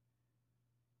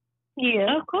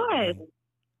 Yeah, Of course.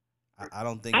 I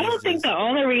don't think. I don't think the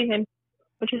only reason.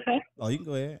 What you say? Oh, you can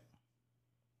go ahead.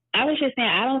 I was just saying,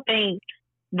 I don't think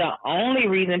the only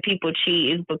reason people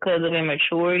cheat is because of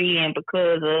immaturity and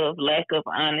because of lack of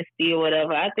honesty or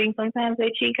whatever. I think sometimes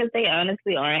they cheat because they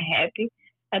honestly aren't happy.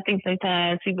 I think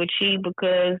sometimes people cheat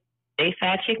because they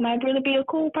side chick might really be a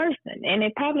cool person. And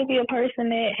it probably be a person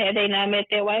that, had they not met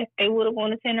their wife, they would have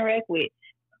wanted to interact with.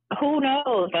 Who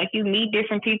knows? Like, you meet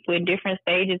different people at different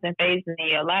stages and phases in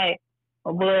your life.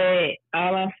 But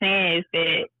all I'm saying is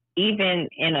that even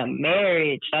in a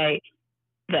marriage, like,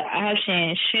 the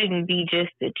option shouldn't be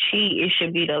just to cheat. It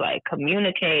should be to, like,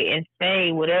 communicate and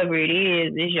say whatever it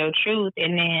is your truth.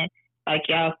 And then, like,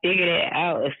 y'all figure that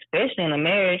out, especially in a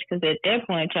marriage, because at that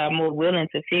point, y'all more willing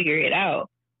to figure it out.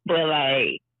 But,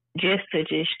 like, just to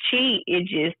just cheat, it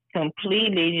just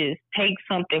completely just takes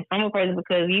something from a person,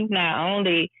 because you not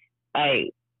only,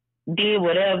 like, did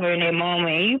whatever in that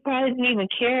moment, and you probably didn't even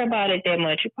care about it that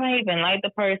much. You probably even like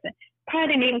the person.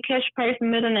 Probably didn't even catch the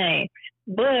person's middle name.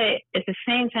 But at the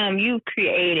same time, you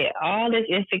created all this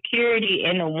insecurity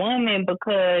in a woman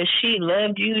because she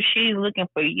loved you. She's looking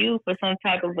for you for some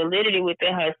type of validity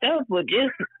within herself, but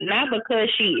just not because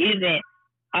she isn't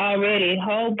already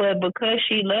whole, but because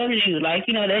she loves you. Like,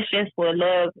 you know, that's just what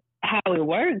love, how it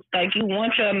works. Like, you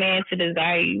want your man to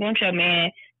desire you. You want your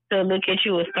man to look at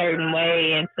you a certain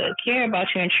way and to care about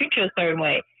you and treat you a certain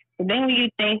way. But then when you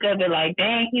think of it like,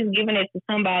 dang, he's giving it to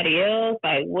somebody else,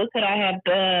 like, what could I have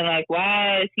done? Like,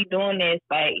 why is he doing this?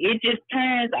 Like, it just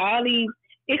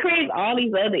it creates all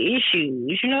these other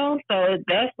issues, you know? So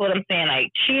that's what I'm saying.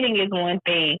 Like, cheating is one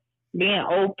thing, being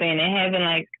open and having,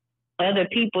 like, other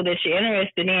people that you're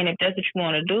interested in, if that's what you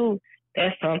want to do,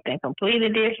 that's something completely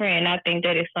different. And I think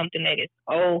that is something that is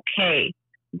okay.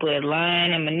 But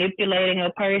lying and manipulating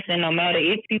a person, no matter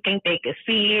if you think they could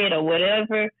see it or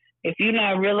whatever, if you're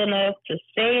not real enough to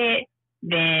say it,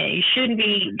 then you shouldn't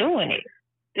be doing it.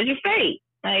 Because you're fake.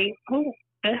 Like,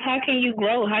 how can you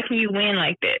grow? How can you win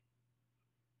like that?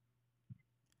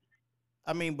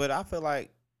 I mean, but I feel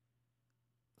like,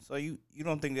 so you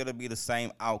don't think that'll be the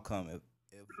same outcome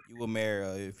if you were married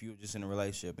or if you were just in a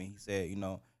relationship and he said, you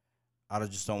know, I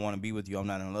just don't want to be with you. I'm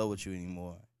not in love with you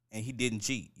anymore. And he didn't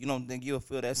cheat. You don't think you'll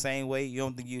feel that same way? You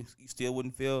don't think you still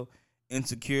wouldn't feel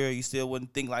insecure? You still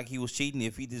wouldn't think like he was cheating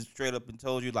if he just straight up and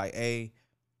told you, like, hey,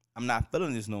 I'm not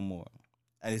feeling this no more.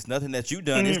 And it's nothing that you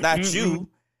done. It's not you.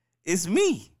 It's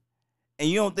me. And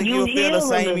you don't think you'll feel the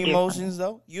same emotions,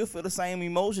 though? You'll feel the same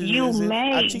emotions. You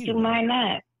might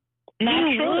not. Not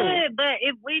You true. would, but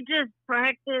if we just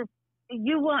practice,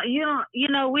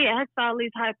 we ask all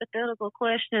these hypothetical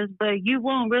questions, but you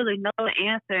won't really know the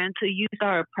answer until you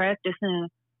start practicing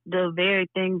the very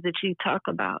things that you talk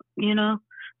about, you know?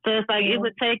 So it's like, it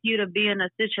would take you to be in a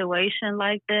situation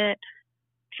like that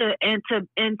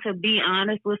to be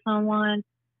honest with someone,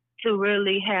 to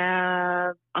really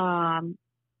have,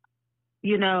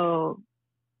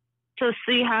 to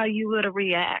see how you would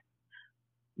react.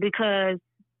 Because,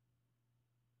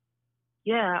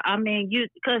 yeah, I mean,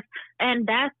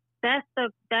 that's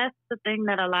the thing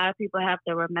that a lot of people have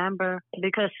to remember,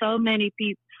 because so many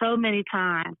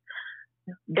times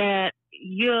that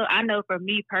I know for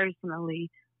me personally,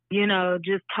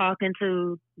 just talking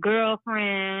to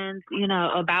girlfriends,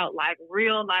 about like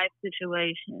real life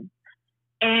situations,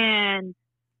 and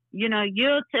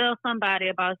you'll tell somebody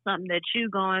about something that you're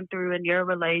going through in your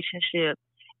relationship,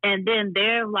 and then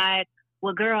they're like,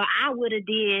 well, girl, I would have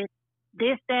did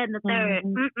this, that, and the third.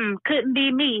 Couldn't be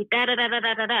me. Da da da da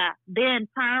da da da. Then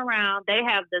turn around, they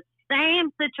have the same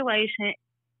situation,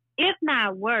 if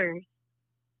not worse,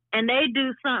 and they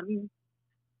do something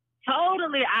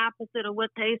totally opposite of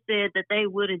what they said that they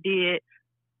would have did,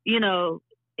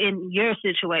 in your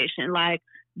situation. Like,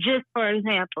 just for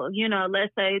example,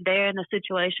 let's say they're in a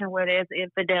situation where there's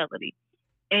infidelity,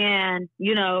 and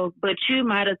but you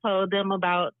might have told them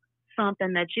about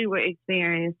something that you were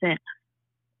experiencing.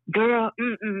 Girl,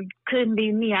 couldn't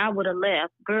be me. I would have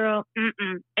left, girl.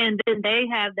 And then they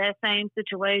have that same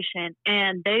situation,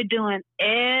 and they doing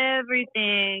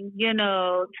everything, you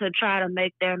know, to try to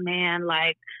make their man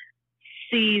like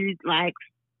see, like,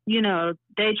 you know,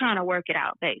 they trying to work it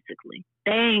out. Basically,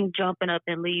 they ain't jumping up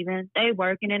and leaving. They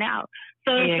working it out.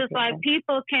 So it's just like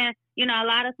people can, you know, a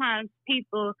lot of times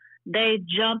people they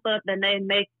jump up and they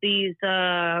make these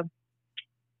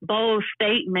bold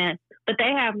statements, but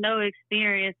they have no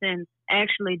experience in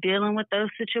actually dealing with those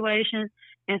situations.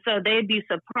 And so they'd be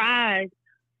surprised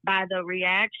by the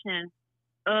reaction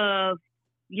of,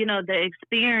 you know, the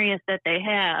experience that they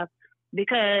have.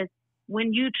 Because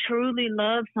when you truly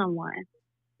love someone,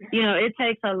 you know, it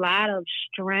takes a lot of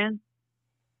strength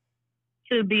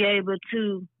to be able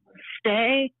to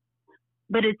stay,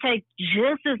 but it takes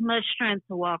just as much strength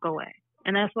to walk away.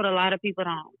 And that's what a lot of people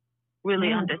don't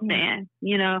really understand.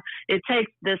 You know, it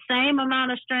takes the same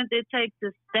amount of strength it takes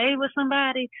to stay with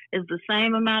somebody is the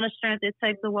same amount of strength it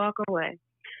takes to walk away.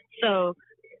 So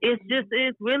it's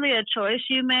really a choice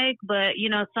you make, but you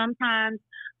know, sometimes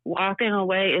walking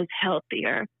away is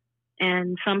healthier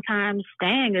and sometimes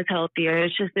staying is healthier.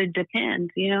 It's just, it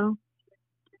depends, you know?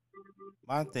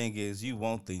 My thing is, you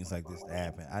want things like this to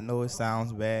happen. I know it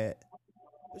sounds bad,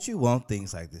 but you want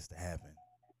things like this to happen.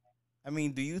 I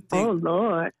mean, do you think? Oh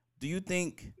Lord! Do you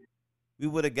think we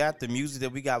would have got the music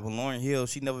that we got with Lauryn Hill?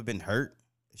 She never been hurt.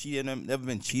 She had never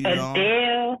been cheated on.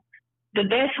 Adele, the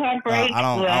best heartbreak. I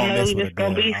don't know mess this with is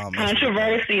gonna be Adele. I don't mess with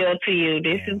controversial to you.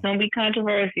 This Yeah. is gonna be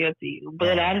controversial to you.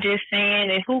 But Yeah. I'm just saying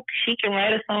that she can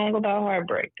write a song about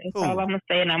heartbreak. That's Who? all I'm gonna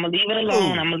say, and I'm gonna leave it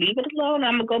alone. Who? I'm gonna leave it alone.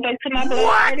 I'm gonna go back to my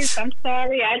black artist. I'm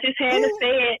sorry, I just had to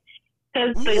say it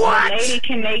because the lady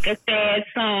can make a sad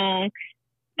song.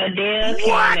 Adele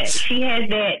can.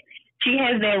 She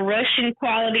has that Russian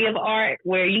quality of art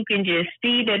where you can just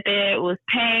see that there was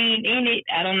pain in it.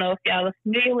 I don't know if y'all are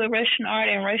familiar with Russian art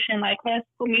and Russian like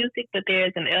classical music, but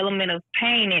there's an element of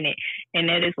pain in it. And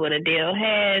that is what Adele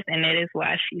has, and that is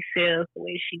why she sells the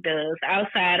way she does,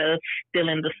 outside of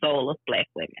stealing the soul of black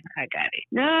women. I got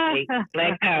it.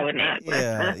 Black power now.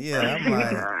 Yeah. I'm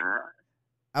like,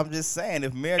 I'm just saying,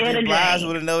 if Mary Etta J. Blige James.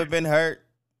 would have never been hurt,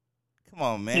 come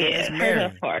on, man. It's Yeah, Mary.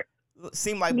 her part.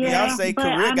 Seemed like Yeah, Beyonce but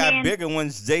career I got mean- bigger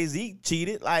when Jay-Z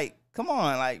cheated. Like, come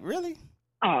on, like, really?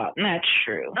 Oh, not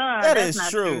true. That that's is not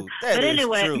true. That But is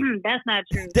anyway, true. that's not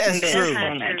true. That's That's true.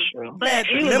 not true. But Man,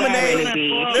 she was Lemonade- already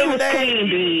She was Lemonade- Queen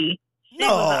Bee.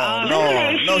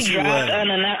 No, she dropped wasn't.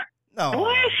 unannounced. No,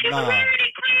 What? She was no. already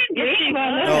Queen Bee. She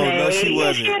was No, Lemonade. she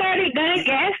wasn't. She had already done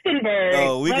Gastonberg.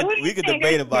 No, we Like, could what we you could think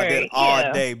debate about that Gastonberg? all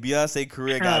Yeah. day. Beyonce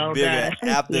career got Oh, bigger gosh,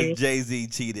 thank after you. Jay-Z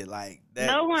cheated. Like that.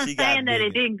 No one's she got saying that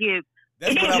it bigger. didn't get.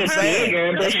 That's It what I'm didn't get saying.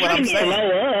 bigger, but That's she what I'm didn't saying. blow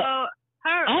up. So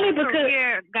her Only because-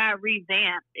 career got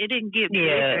revamped. It didn't get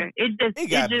Yeah. bigger. It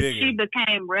got bigger. She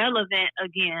became relevant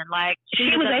again. Like She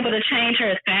was able to change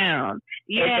her sound at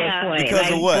that yeah. point. Because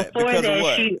like, of what? Before Because of that,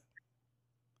 what?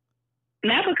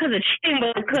 Not because of cheating,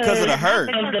 but Because of the hurt.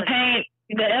 of the pain.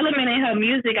 The element in her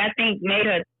music, I think, made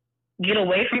her get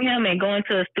away from him and go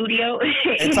into a studio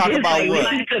And talk just, about like, what?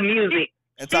 listen to music.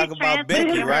 And talk She about transmuted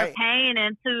Becky, her right? Pain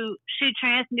into she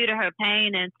transmuted her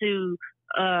pain into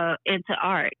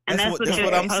art, and That's that's what- what that's you're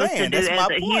what I'm supposed saying. to do That's as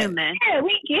my a point. human. Yeah,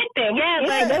 we get that.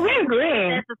 Yeah, but we're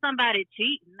agreeing. As for somebody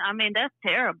cheating, I mean that's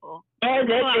terrible,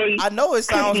 I know it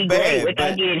sounds be great bad, without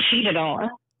but getting cheated on.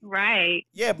 right?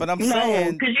 yeah, but I'm No,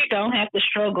 saying, because you don't have to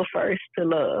struggle first to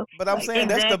love. but I'm Like, saying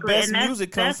that's the exactly, best and that's-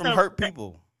 music comes that's from a- hurt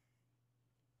people.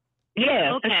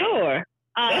 Yeah, Okay. for sure.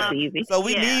 That's Uh, easy. So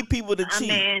we yeah. need people to I cheat.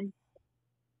 mean,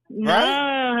 Right?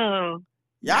 no.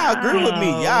 Y'all agree with me.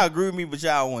 No. Y'all agree with me, but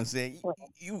y'all want to say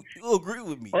you agree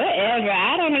with me. Whatever.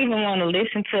 I don't even want to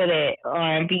listen to that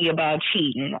R&B about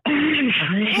cheating.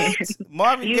 What?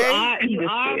 Marvin You Gaye? are you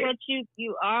Just are kidding. what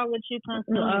you are what you You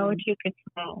consume. are what you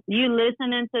control. You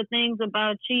listening to things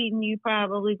about cheating, you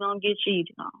probably gonna get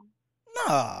cheated on.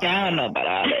 No. I don't know about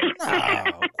all that.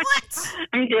 No. What?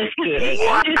 I'm just kidding.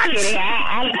 I'm just kidding.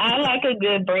 I like a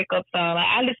good breakup song. Like,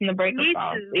 I listen to breakup Me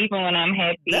songs too. even when I'm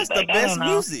happy. That's the like, I best don't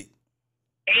know. music.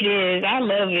 It is. I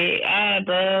love it. I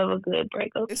love a good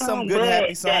breakup It's song. some good but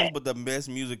happy songs, that- but the best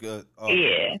music of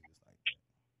Yeah.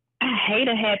 I hate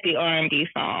a happy R&B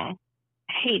song.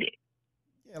 I hate it.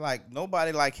 Yeah, like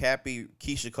nobody like happy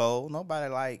Keisha Cole.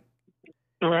 Nobody like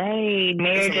Right.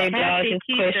 Mary It's a J. lot- Blige Happy is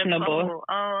Keisha questionable.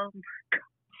 Cole.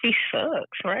 She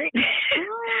sucks, right?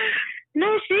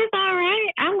 No, she's all right.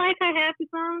 I like her happy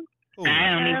song. who? I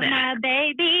don't Love even. my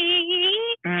baby.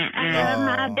 I Mm-mm. love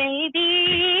my No.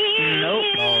 baby. Nope.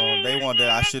 Oh, they want that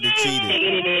I should have cheated.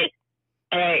 Hated it.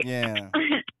 Right. Yeah.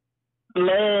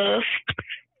 Love.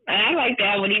 I like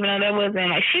that one, even though that wasn't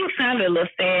like she sounded a little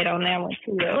sad on that one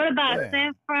too. Though. What about Yeah.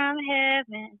 Sent from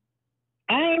Heaven?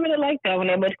 I didn't really like that one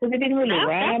that much because it didn't really That's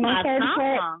rhyme on my certain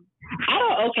parts. song. I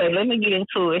don't. Okay, let me get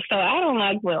into it. So I don't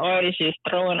like when artists just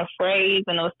throw in a phrase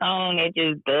in a song that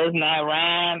just does not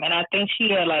rhyme. And I think she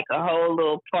had like a whole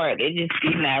little part that just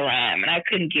did not rhyme, and I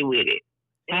couldn't get with it.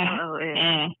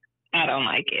 I don't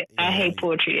like it. I Yeah, hate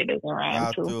poetry that doesn't rhyme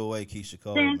Y'all too. threw away Keisha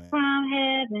Cole, Sent man. from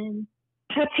Heaven.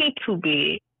 Her teeth too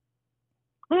big.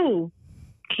 Who?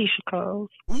 Keisha Cole.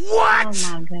 What? Oh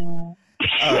my God.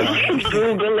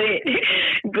 Google it.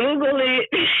 Google it.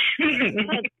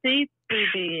 Her teeth too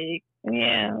big.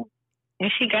 Yeah.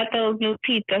 And she got those new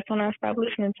teeth. That's when I stopped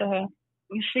listening to her.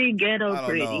 She ghetto I don't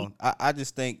pretty. know. I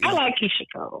just think I it's, like Keisha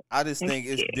Cole. I just think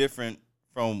it's Yeah. different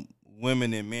from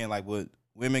women and men. Like what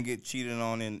women get cheated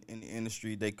on in the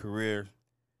industry, their career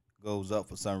goes up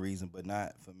for some reason, but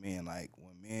not for men. Like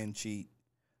when men cheat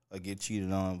or get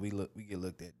cheated on, we get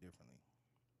looked at differently.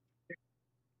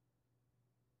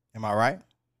 Am I right?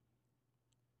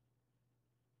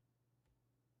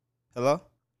 Hello?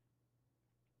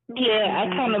 Yeah,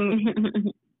 I kind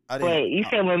of. I didn't. Wait, you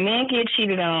said when men get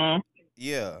cheated on.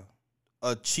 Yeah,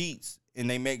 cheats and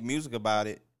they make music about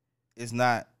it, it's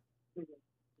not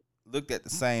looked at the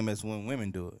same as when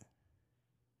women do it.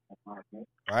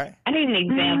 Right? I need an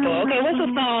example. Okay, what's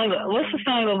a song? What's the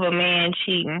song of a man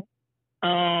cheating?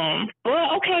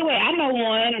 Well, okay, wait, I know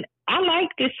one. I like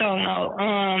this song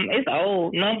though. It's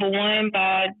old. Number One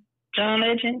by John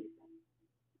Legend.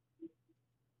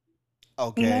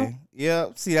 Okay. know? Yeah.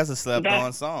 See, that's a slept That-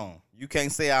 on song. You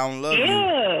can't say I don't love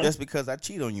Yeah. you just because I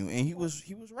cheat on you. And he was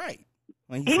right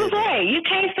when He said was that. right. You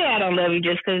can't say I don't love you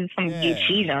just because some Yeah. get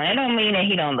cheated on. That don't mean that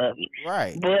he don't love you.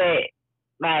 Right. But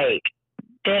like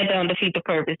that don't defeat the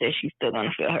purpose that she's still gonna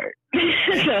feel hurt.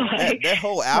 So like that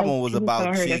whole album like, was she was about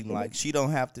gonna hurt cheating. herself. Like she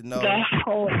don't have to know. that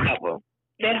whole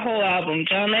album,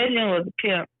 John Legend was a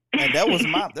pimp. And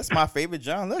that's my favorite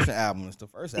John Legend album. It's the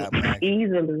first album. Actually.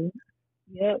 Easily.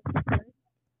 Yep.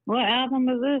 What album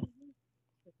is this?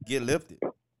 Get Lifted.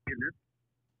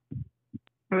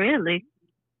 Really?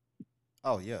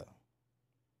 Oh yeah.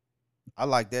 I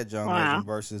like that John Wow. Legend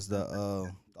versus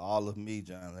the All of Me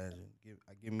John Legend.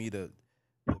 Give me the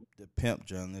pimp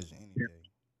John Legend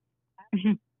any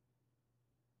day.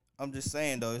 I'm just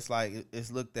saying though, it's like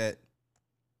it's looked at.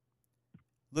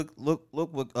 Look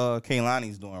what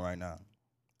Kehlani's doing right now.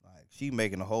 Like she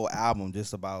making a whole album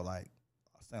just about like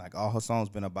I'm saying like all her songs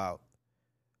been about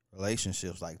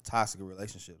relationships, like toxic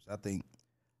relationships. I think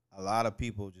a lot of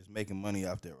people just making money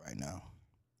out there right now.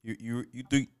 You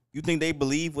think they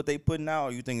believe what they putting out,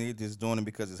 or you think they just doing it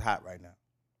because it's hot right now?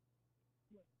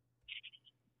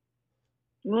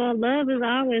 Well, love is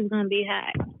always gonna be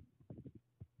hot.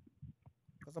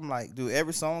 Cause I'm like, dude,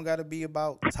 every song got to be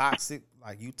about toxic,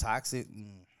 like you toxic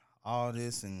and all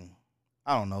this, and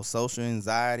I don't know, social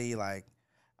anxiety. Like,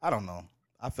 I don't know.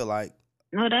 I feel like,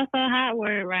 No, that's a hot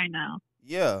word right now.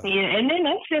 yeah, Yeah, and then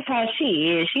that's just how she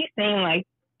is. She seemed like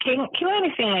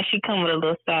Kehlani seemed like she come with a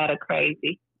little side of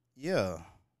crazy. yeah,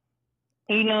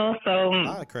 You know, so a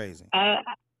lot of crazy.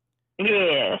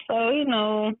 yeah, so you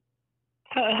know,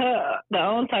 her the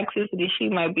own toxicity she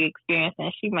might be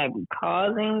experiencing, she might be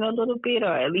causing a little bit,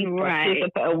 or at least Right.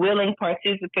 a willing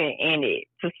participant in it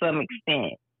to some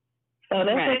extent. So that's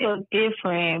Right. a little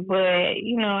different, but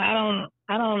you know,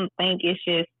 I don't think it's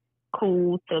just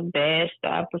cool to bash the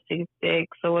opposite sex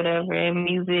or whatever in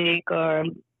music or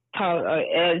talk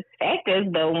or act as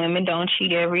though women don't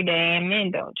cheat every day and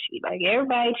men don't cheat. Like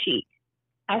everybody cheats.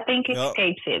 I think Yup.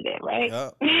 Escape said that, right?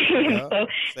 Yup. So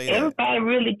Say that. everybody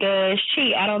really does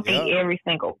cheat. I don't think Yup. every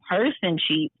single person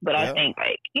cheats, but I Yup. think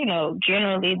like, you know,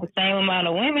 generally the same amount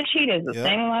of women cheat as the Yup.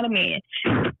 same amount of men.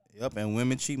 Yep, and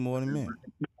women cheat more than men.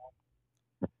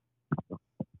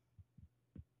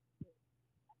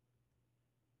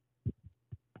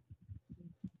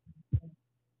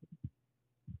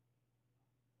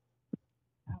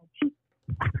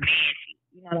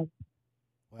 You know,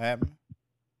 What happened?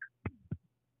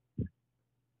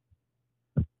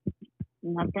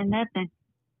 Nothing.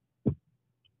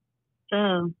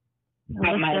 So,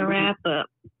 what's might the be. wrap up?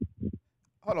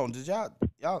 Hold on, did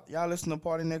y'all listen to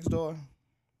Party Next Door?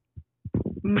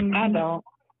 I don't.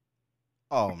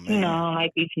 Oh You know, man, I don't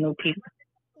like these new people.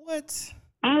 what?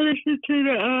 I listened to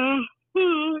the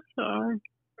sorry.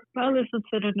 I listened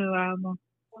to the new album.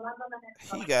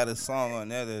 He got a song on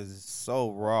there that is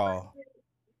so raw.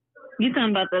 You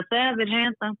talking about the Savage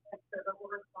anthem?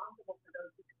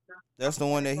 That's the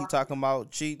one that he talking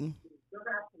about cheating.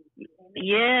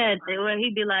 Yeah, where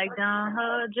he be like, "Don't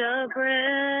hold your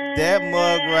breath." That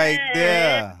mug right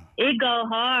there. It go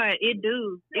hard. It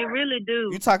do. It really do.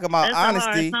 You talking about That's a hard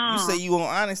honesty. You song. say you want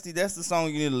honesty. That's the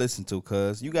song you need to listen to,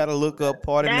 cuz. You got to look up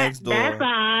Party Next Door. That's an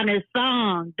honest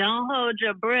song. Don't hold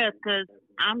your breath, because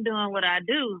I'm doing what I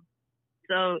do.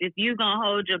 So if you going to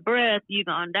hold your breath, you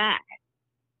going to die.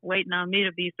 Waiting on me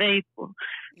to be faithful.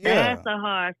 Yeah. That's a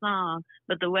hard song.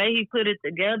 But the way he put it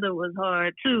together was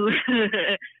hard, too.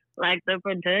 Like, the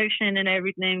production and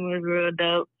everything was real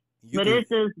dope. But it's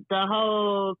just the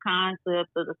whole concept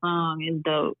of the song is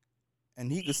dope.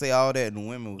 And he could say all that, and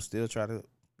women would still try to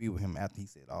be with him after he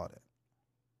said all that.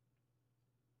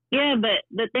 Yeah, but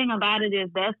the thing about it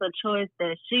is that's a choice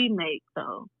that she makes,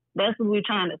 though. That's what we're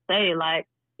trying to say. Like,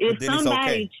 if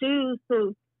somebody choose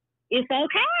to, it's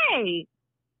okay.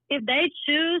 If they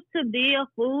choose to be a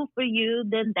fool for you,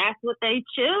 then that's what they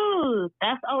choose.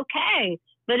 That's okay.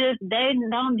 But if they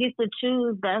don't get to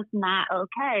choose, that's not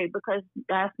okay, because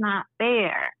that's not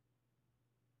fair.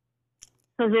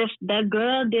 Because if that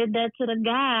girl did that to the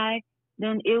guy,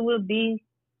 then it would be,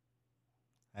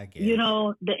 I guess,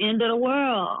 the end of the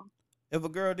world. If a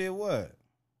girl did what?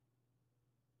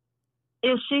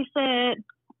 If she said,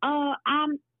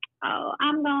 I'm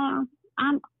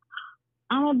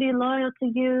gonna be loyal to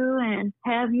you and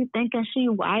have you thinking she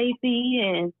wifey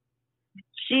and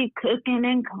she cooking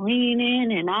and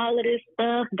cleaning and all of this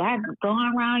stuff, got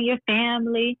going around your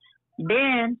family,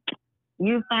 then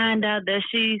you find out that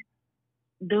she's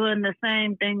doing the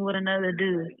same thing with another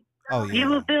dude. Oh, yeah. You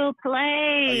would feel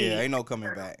played. Oh, yeah, ain't no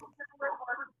coming back.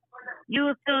 You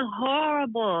would feel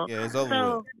horrible. Yeah, it's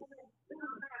over with.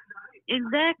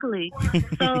 Exactly.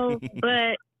 So,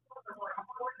 but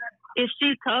if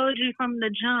she told you from the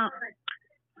jump,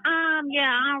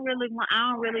 yeah, I don't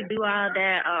really do all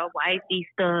that wifey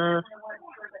stuff.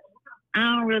 I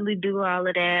don't really do all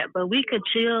of that, but we could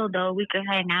chill though. We could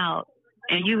hang out,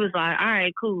 and you was like, all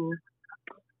right, cool.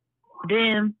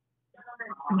 Then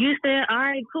you said, all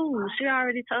right, cool. She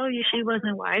already told you she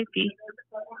wasn't wifey.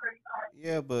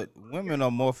 Yeah, but women are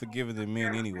more forgiving than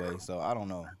men anyway, so I don't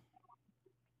know.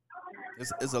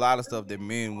 It's a lot of stuff that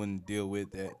men wouldn't deal with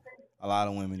that a lot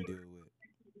of women deal with.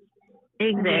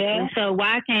 Exactly. Yeah. So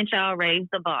why can't y'all raise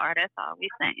the bar? That's all we're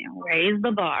saying. Raise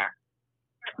the bar.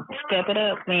 Step it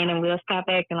up, man, and we'll stop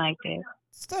acting like that.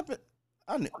 Step it.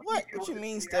 What? What you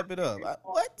mean step it up?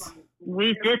 What?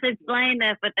 We just explained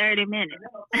that for 30 minutes.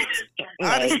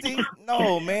 Honesty?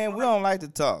 No, man. We don't like to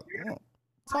talk.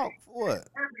 Talk for what?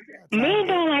 Men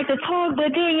don't like to talk,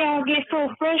 but then y'all get so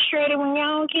frustrated when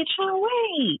y'all don't get your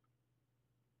way.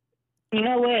 You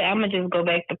know what? I'm going to just go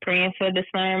back to praying for the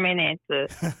sermon and to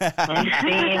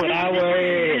understand without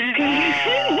words.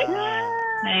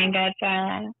 I ain't got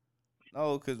time.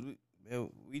 No, because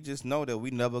we just know that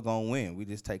we never going to win. We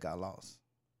just take our loss.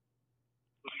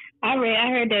 I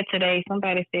heard that today.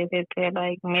 Somebody said that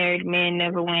like married men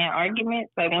never win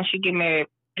arguments. Like once you get married,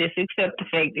 just accept the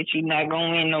fact that you're not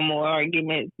going to win no more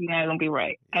arguments. You're not going to be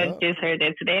right. Yep. I just heard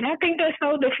that today. And I think that's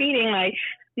so defeating. Like,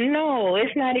 no,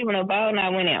 it's not even about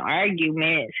not winning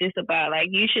arguments. It's about, like,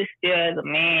 you should still, as a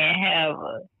man, have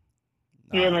a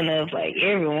feeling of, like,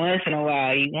 every once in a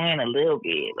while you win a little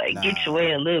bit. Like, get your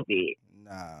way a little bit.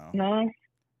 No?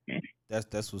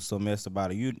 That's what's so messed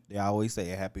about it. They always say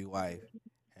a happy wife,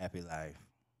 happy life.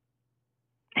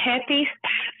 Happy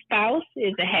spouse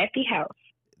is a happy house.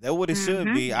 That's what it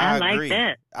should be. I agree. Like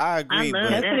that. I agree. But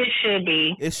that's what it should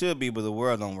be. It should be, but the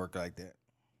world don't work like that.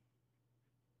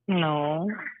 No.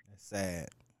 That's sad.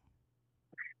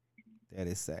 That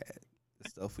is sad. The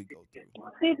stuff we go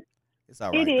through. It's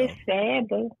all right. It is sad,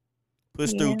 but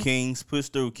push through, kings. Push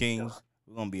through, kings.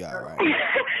 We're gonna be all right.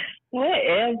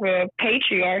 Whatever.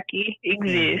 Patriarchy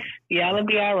exists. Y'all will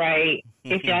be all right.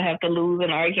 If y'all have to lose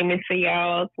an argument to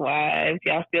y'all's wives,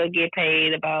 y'all still get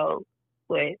paid about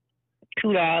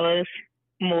 $2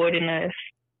 more than us,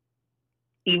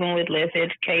 even with less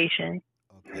education.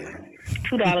 Okay.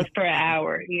 $2 per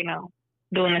hour,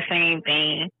 doing the same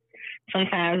thing.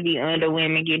 Sometimes the under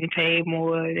women getting paid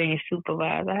more than your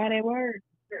supervisor. How that work?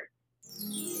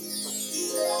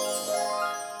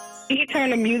 You can turn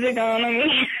the music on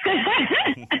me.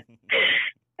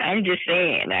 I'm just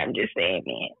saying,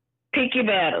 man. Pick your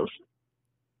battles.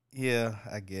 Yeah,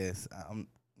 I guess. I'm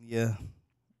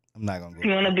not gonna go.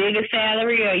 You want a bigger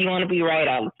salary or you want to be right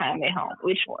all the time at home?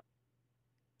 Which one?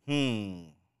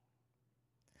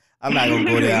 I'm not gonna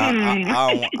go there. I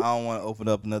don't want to open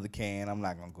up another can. I'm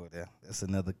not gonna go there. That's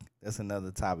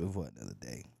another topic for another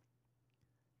day.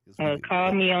 Well,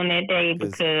 call me on that day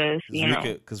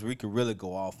because we could really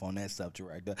go off on that subject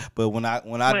right there. But when I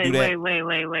do that,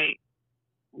 wait.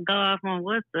 Go off on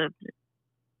what subject?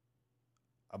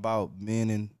 About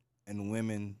men and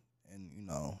women,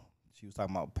 and she was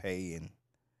talking about pay and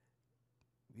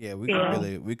Yeah,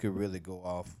 Yeah. we could really go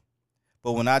off.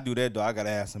 But when I do that though, I gotta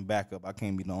have some backup. I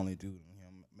can't be the only dude. You know,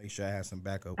 make sure I have some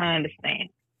backup. I understand.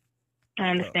 I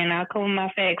Yep. understand. I'll cover my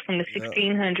facts from the Yep.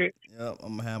 1600s. Yep.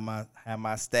 I'm gonna have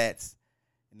my stats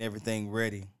and everything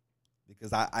ready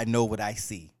because I know what I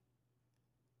see.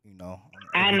 You know,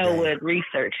 I every know day. what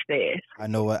research says. I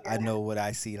know what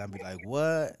I see, and I'll be like,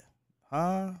 what?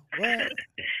 Huh?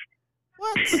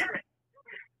 What?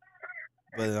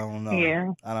 But I don't know.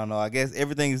 Yeah. I don't know. I guess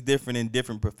everything is different in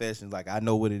different professions. Like I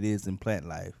know what it is in plant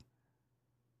life.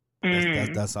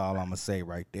 That's all I'm gonna say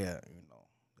right there. You know,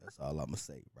 that's all I'm gonna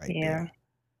say right Yeah. there.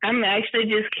 I'm actually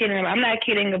just kidding. I'm not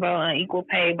kidding about unequal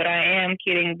pay, but I am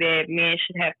kidding that men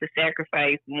should have to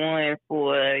sacrifice one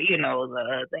for, the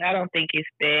other. I don't think it's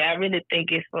fair. I really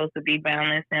think it's supposed to be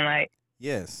balanced. And,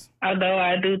 Yes. although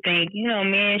I do think,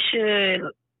 men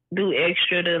should do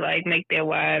extra to, make their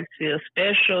wives feel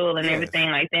special and Yes.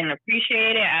 everything like that and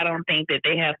appreciate it, I don't think that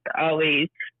they have to always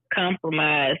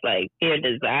compromise, their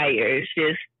desires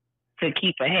just to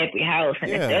keep a happy house. And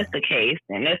Yeah. if that's the case,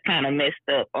 then that's kind of messed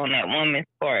up on that woman's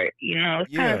part. It's kind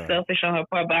Yeah. of selfish on her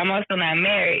part, but I'm also not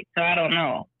married, so I don't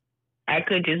know. I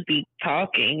could just be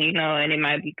talking, and it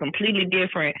might be completely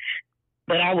different,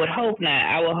 but I would hope not.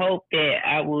 I would hope that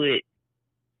I would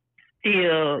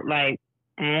still,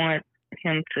 want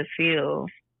him to feel,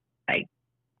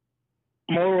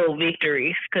 moral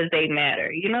victories because they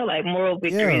matter. Moral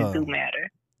victories Yeah. do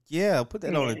matter. Yeah. Put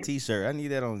that on a Yeah. t-shirt. I need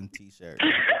that on a t-shirt.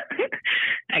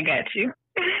 I got you.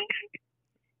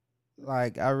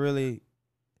 Like I really,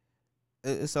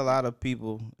 it's a lot of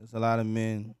people. It's a lot of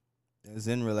men that's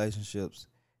in relationships,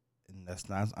 and that's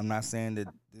not. I'm not saying that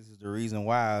this is the reason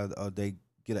why or they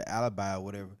get an alibi or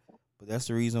whatever, but that's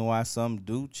the reason why some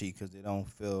do cheat because they don't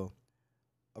feel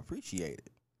appreciated.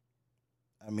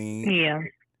 I mean, Yeah.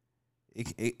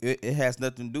 it has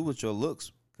nothing to do with your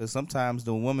looks because sometimes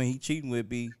the woman he cheating with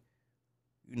be,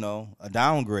 a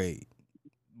downgrade,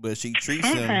 but she treats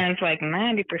him. Sometimes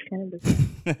 90% of the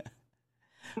time.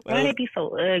 Why they be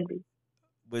so ugly?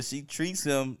 But she treats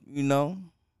him,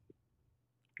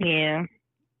 Yeah.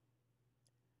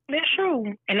 That's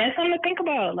true. And that's something to think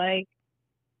about.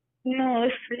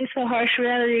 It's a harsh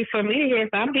reality for me to hear.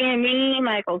 If I'm being mean,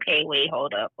 okay, wait,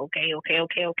 hold up. Okay.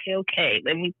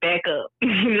 Let me back up.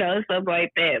 Stuff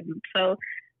like that. So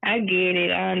I get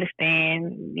it. I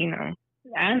understand,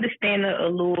 I understand the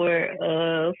allure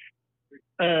of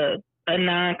a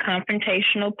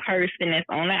non-confrontational person that's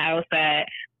on the outside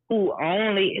who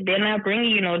they're not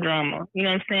bringing you no drama. You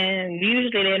know what I'm saying?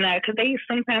 Usually they're not, because they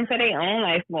sometimes have their own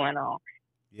life going on.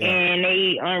 Yeah. And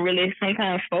they aren't really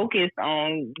sometimes focused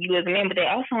on you as a man, but they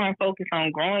also aren't focused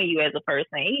on growing you as a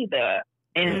person either.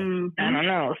 And I don't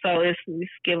know. So it's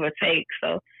give or take.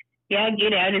 So yeah, I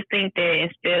get it. I just think that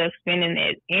instead of spending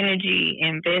that energy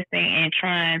investing and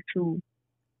trying to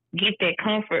get that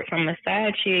comfort from a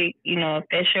side chick, if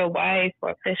that's your wife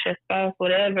or if that's your spouse,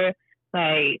 whatever,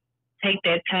 take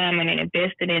that time and then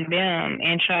invest it in them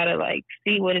and try to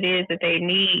see what it is that they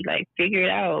need, figure it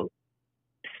out.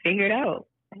 Just figure it out.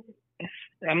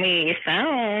 It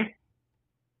sounds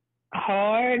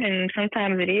hard and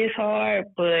sometimes it is hard,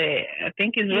 but I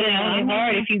think it's really only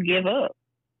hard if you give up.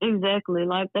 Exactly.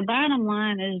 The bottom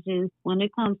line is just when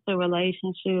it comes to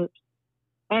relationships,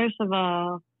 first of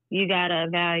all, you got to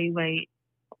evaluate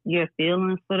your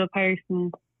feelings for the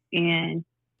person and,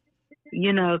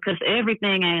 because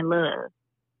everything ain't love.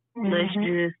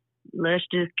 Mm-hmm. Let's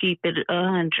just keep it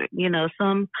 100.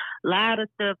 A lot of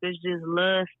stuff is just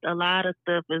lust. A lot of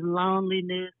stuff is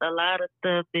loneliness. A lot of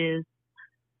stuff is,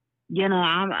 just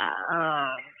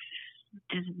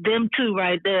them two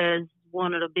right there is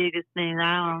one of the biggest things.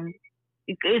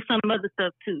 It's some other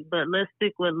stuff too, but let's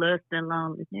stick with lust and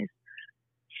loneliness.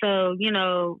 So,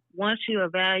 once you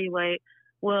evaluate,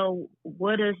 well,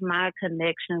 what is my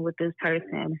connection with this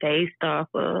person based off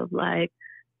of,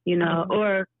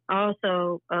 or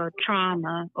also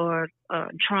trauma or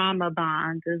trauma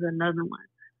bonds is another one.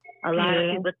 A lot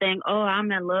of people think, oh,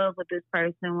 I'm in love with this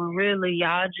person, when really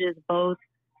y'all both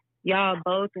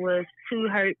was two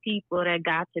hurt people that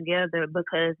got together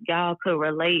because y'all could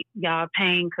relate, y'all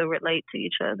pain could relate to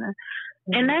each other.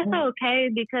 And that's okay,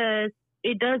 because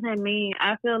it doesn't mean,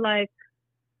 I feel like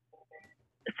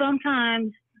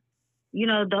sometimes,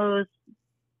 those,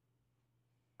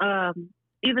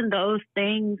 even those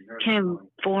things can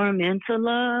form into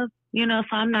love, so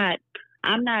I'm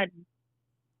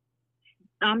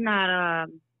not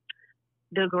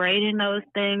degrading those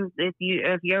things. If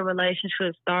your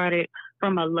relationship started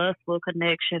from a lustful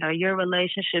connection, or your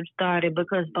relationship started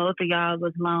because both of y'all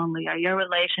was lonely, or your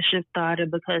relationship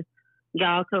started because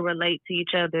y'all could relate to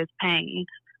each other's pain,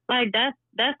 that's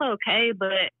that's okay,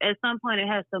 but at some point it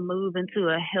has to move into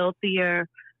a healthier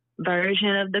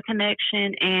version of the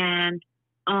connection, and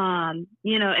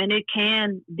you know, and it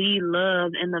can be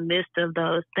love in the midst of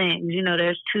those things. You know,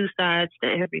 there's two sides to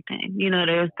everything. You know,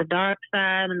 there's the dark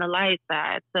side and the light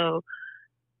side. So,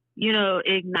 you know,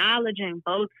 acknowledging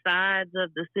both sides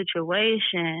of the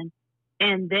situation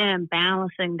and then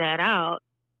balancing that out,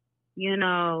 you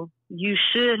know, you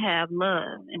should have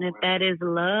love. And if that is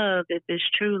love, if it's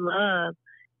true love,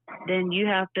 then you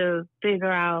have to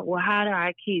figure out, well, how do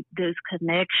I keep this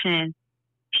connection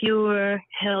pure,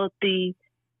 healthy,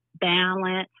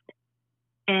 balanced,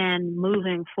 and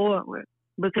moving forward?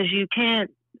 Because you can't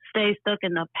stay stuck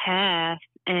in the past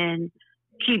and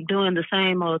keep doing the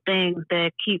same old things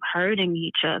that keep hurting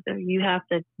each other. You have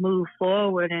to move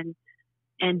forward and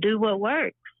do what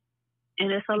works.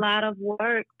 And it's a lot of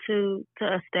work to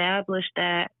establish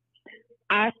that.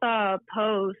 I saw a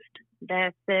post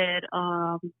that said,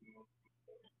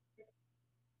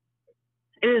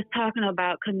 it was talking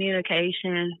about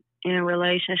communication in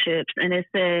relationships, and it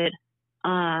said,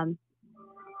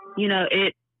 you know,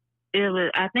 it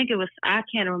was, I think it was, I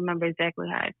can't remember exactly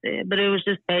how it said, but it was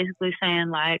just basically saying,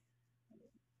 like,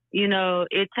 you know,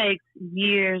 it takes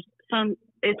years to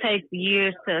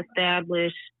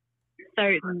establish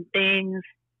certain things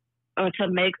or to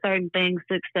make certain things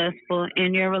successful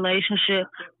in your relationship.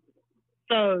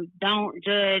 So don't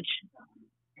judge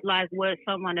like what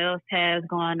someone else has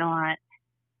going on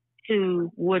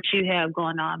to what you have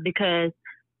going on, because,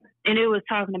 and it was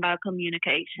talking about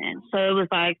communication. So it was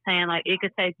like saying, like, it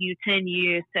could take you 10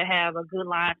 years to have a good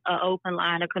line, an open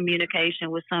line of communication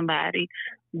with somebody.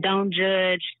 Don't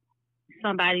judge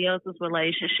somebody else's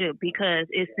relationship because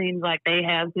it seems like they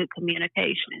have good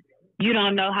communication. You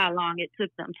don't know how long it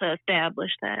took them to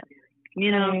establish that,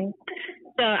 you know? Mm-hmm.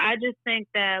 So I just think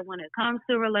that when it comes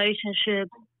to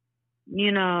relationships,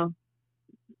 you know,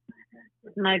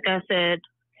 like I said,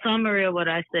 summary of what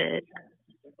I said,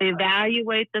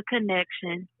 evaluate the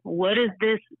connection. What is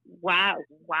this? Why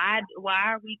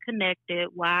are we connected?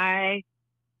 Why,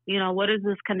 you know, what is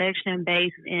this connection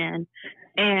based in?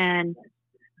 And,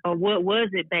 or what was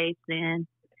it based in?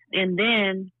 And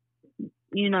then,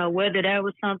 you know, whether that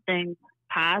was something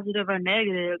positive or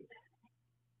negative,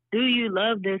 do you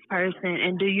love this person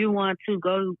and do you want to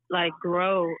go, like,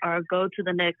 grow or go to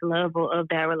the next level of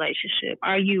that relationship?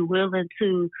 Are you willing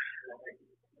to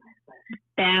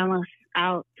balance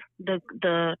out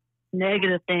the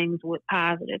negative things with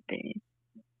positive things?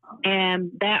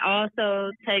 And that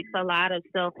also takes a lot of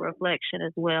self-reflection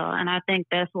as well. And I think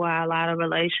that's why a lot of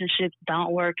relationships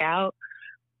don't work out,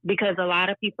 because a lot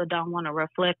of people don't want to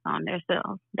reflect on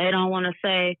themselves. They don't want to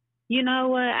say, you know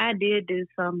what, I did do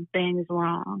some things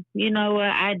wrong. You know what,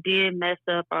 I did mess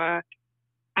up, or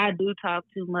I do talk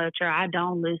too much, or I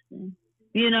don't listen.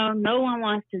 You know, no one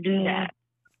wants to do that.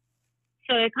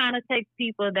 So it kind of takes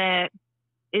people that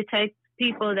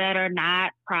are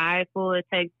not prideful. It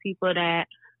takes people that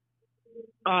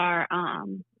are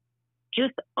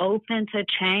just open to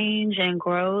change and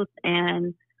growth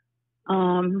and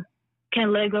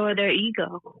can let go of their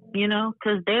ego, you know,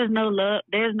 because there's no love,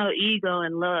 there's no ego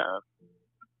in love.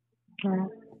 Okay.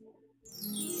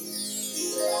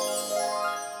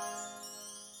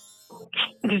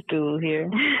 This dude here.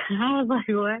 I was like,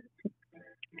 what?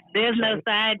 There's no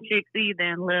side chicks either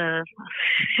in love.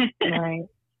 Right.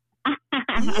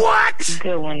 What?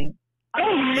 Good one. Yeah.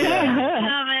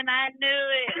 I mean, I knew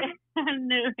it. I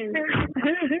knew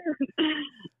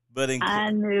it.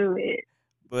 I knew it.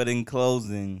 But in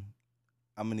closing,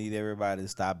 I'm gonna need everybody to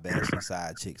stop bashing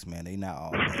side chicks, man. They not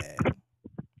all bad.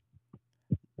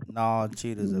 No,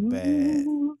 cheaters are bad.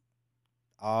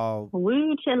 All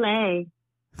Woo Chile.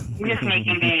 You're just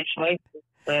making bad choices,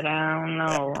 but I don't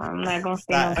know. I'm not gonna say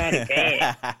nobody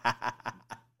bad.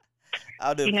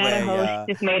 I'll just You're not a host.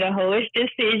 Just made a host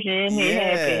decision. Yeah,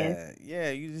 it happened. Yeah.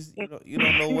 You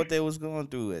don't know what they was going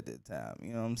through at that time.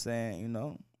 You know what I'm saying? You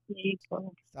know.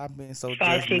 Stop being so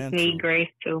side judgmental. chicks need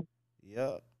grace too.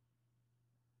 Yep.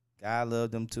 God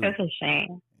loved them too. That's a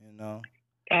shame. You know.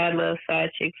 God loves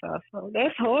side chicks also.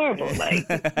 That's horrible. Like,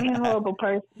 you're a horrible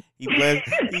person. He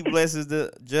blesses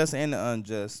the just and the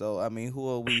unjust. So I mean, who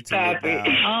are we to look down?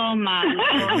 Oh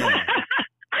my.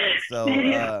 So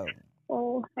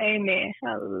oh, amen.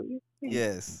 Hallelujah.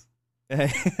 Yes.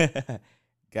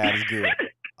 God is good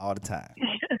all the time.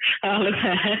 All the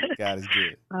time. God is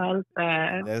good. All the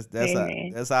time.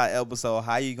 That's our episode.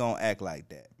 How you gonna act like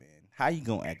that, man? How you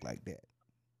gonna act like that?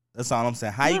 That's all I'm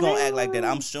saying. How you gonna act like that?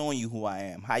 I'm showing you who I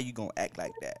am. How you gonna act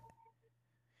like that?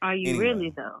 Are you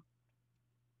really though?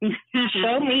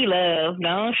 Show me love.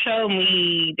 Don't show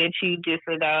me that you just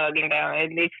a dog and down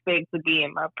and expect to be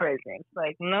in my presence.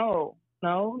 Like, no.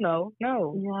 Yeah.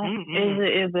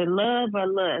 Is it love or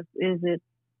lust? Is it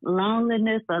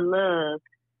loneliness or love?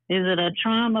 Is it a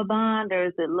trauma bond or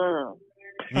is it love?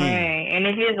 Right. And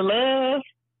if it's love,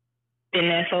 then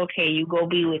that's okay. You go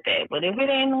be with that. But if it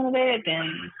ain't none of that,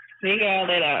 then figure all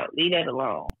that out. Leave that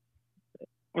alone.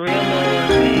 Real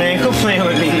love. Man, quit playing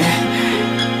with me, man.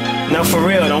 No, for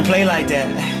real, don't play like that.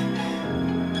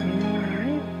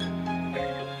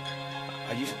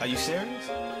 Are you serious?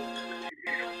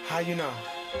 How you know?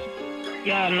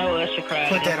 Y'all know Usher cried.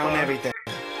 Put that on everything.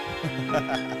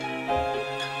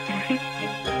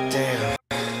 Damn.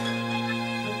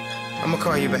 I'ma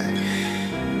call you back.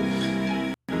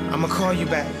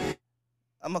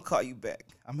 I'ma call you back.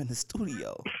 I'm in the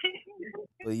studio.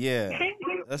 But yeah,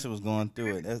 Usher was going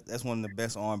through it. That's one of the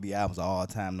best R&B albums of all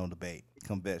time, no debate.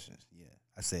 Confessions. Yeah,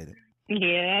 I said it.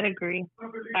 Yeah, I'd agree.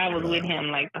 I was with him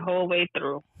like the whole way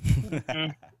through.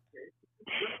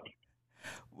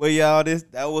 Well, y'all,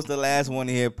 that was the last one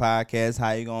here podcast.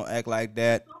 How you gonna act like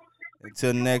that?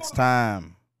 Until next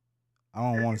time. I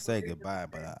don't want to say goodbye,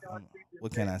 but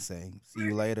what can I say? See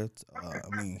you later.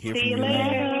 Hear from you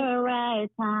later. Right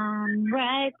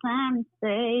time to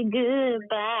say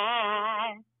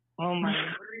goodbye. Oh my.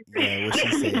 Yeah, what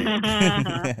she said.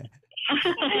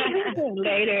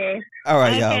 Later. All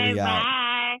right, y'all. Okay, We out.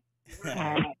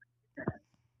 bye.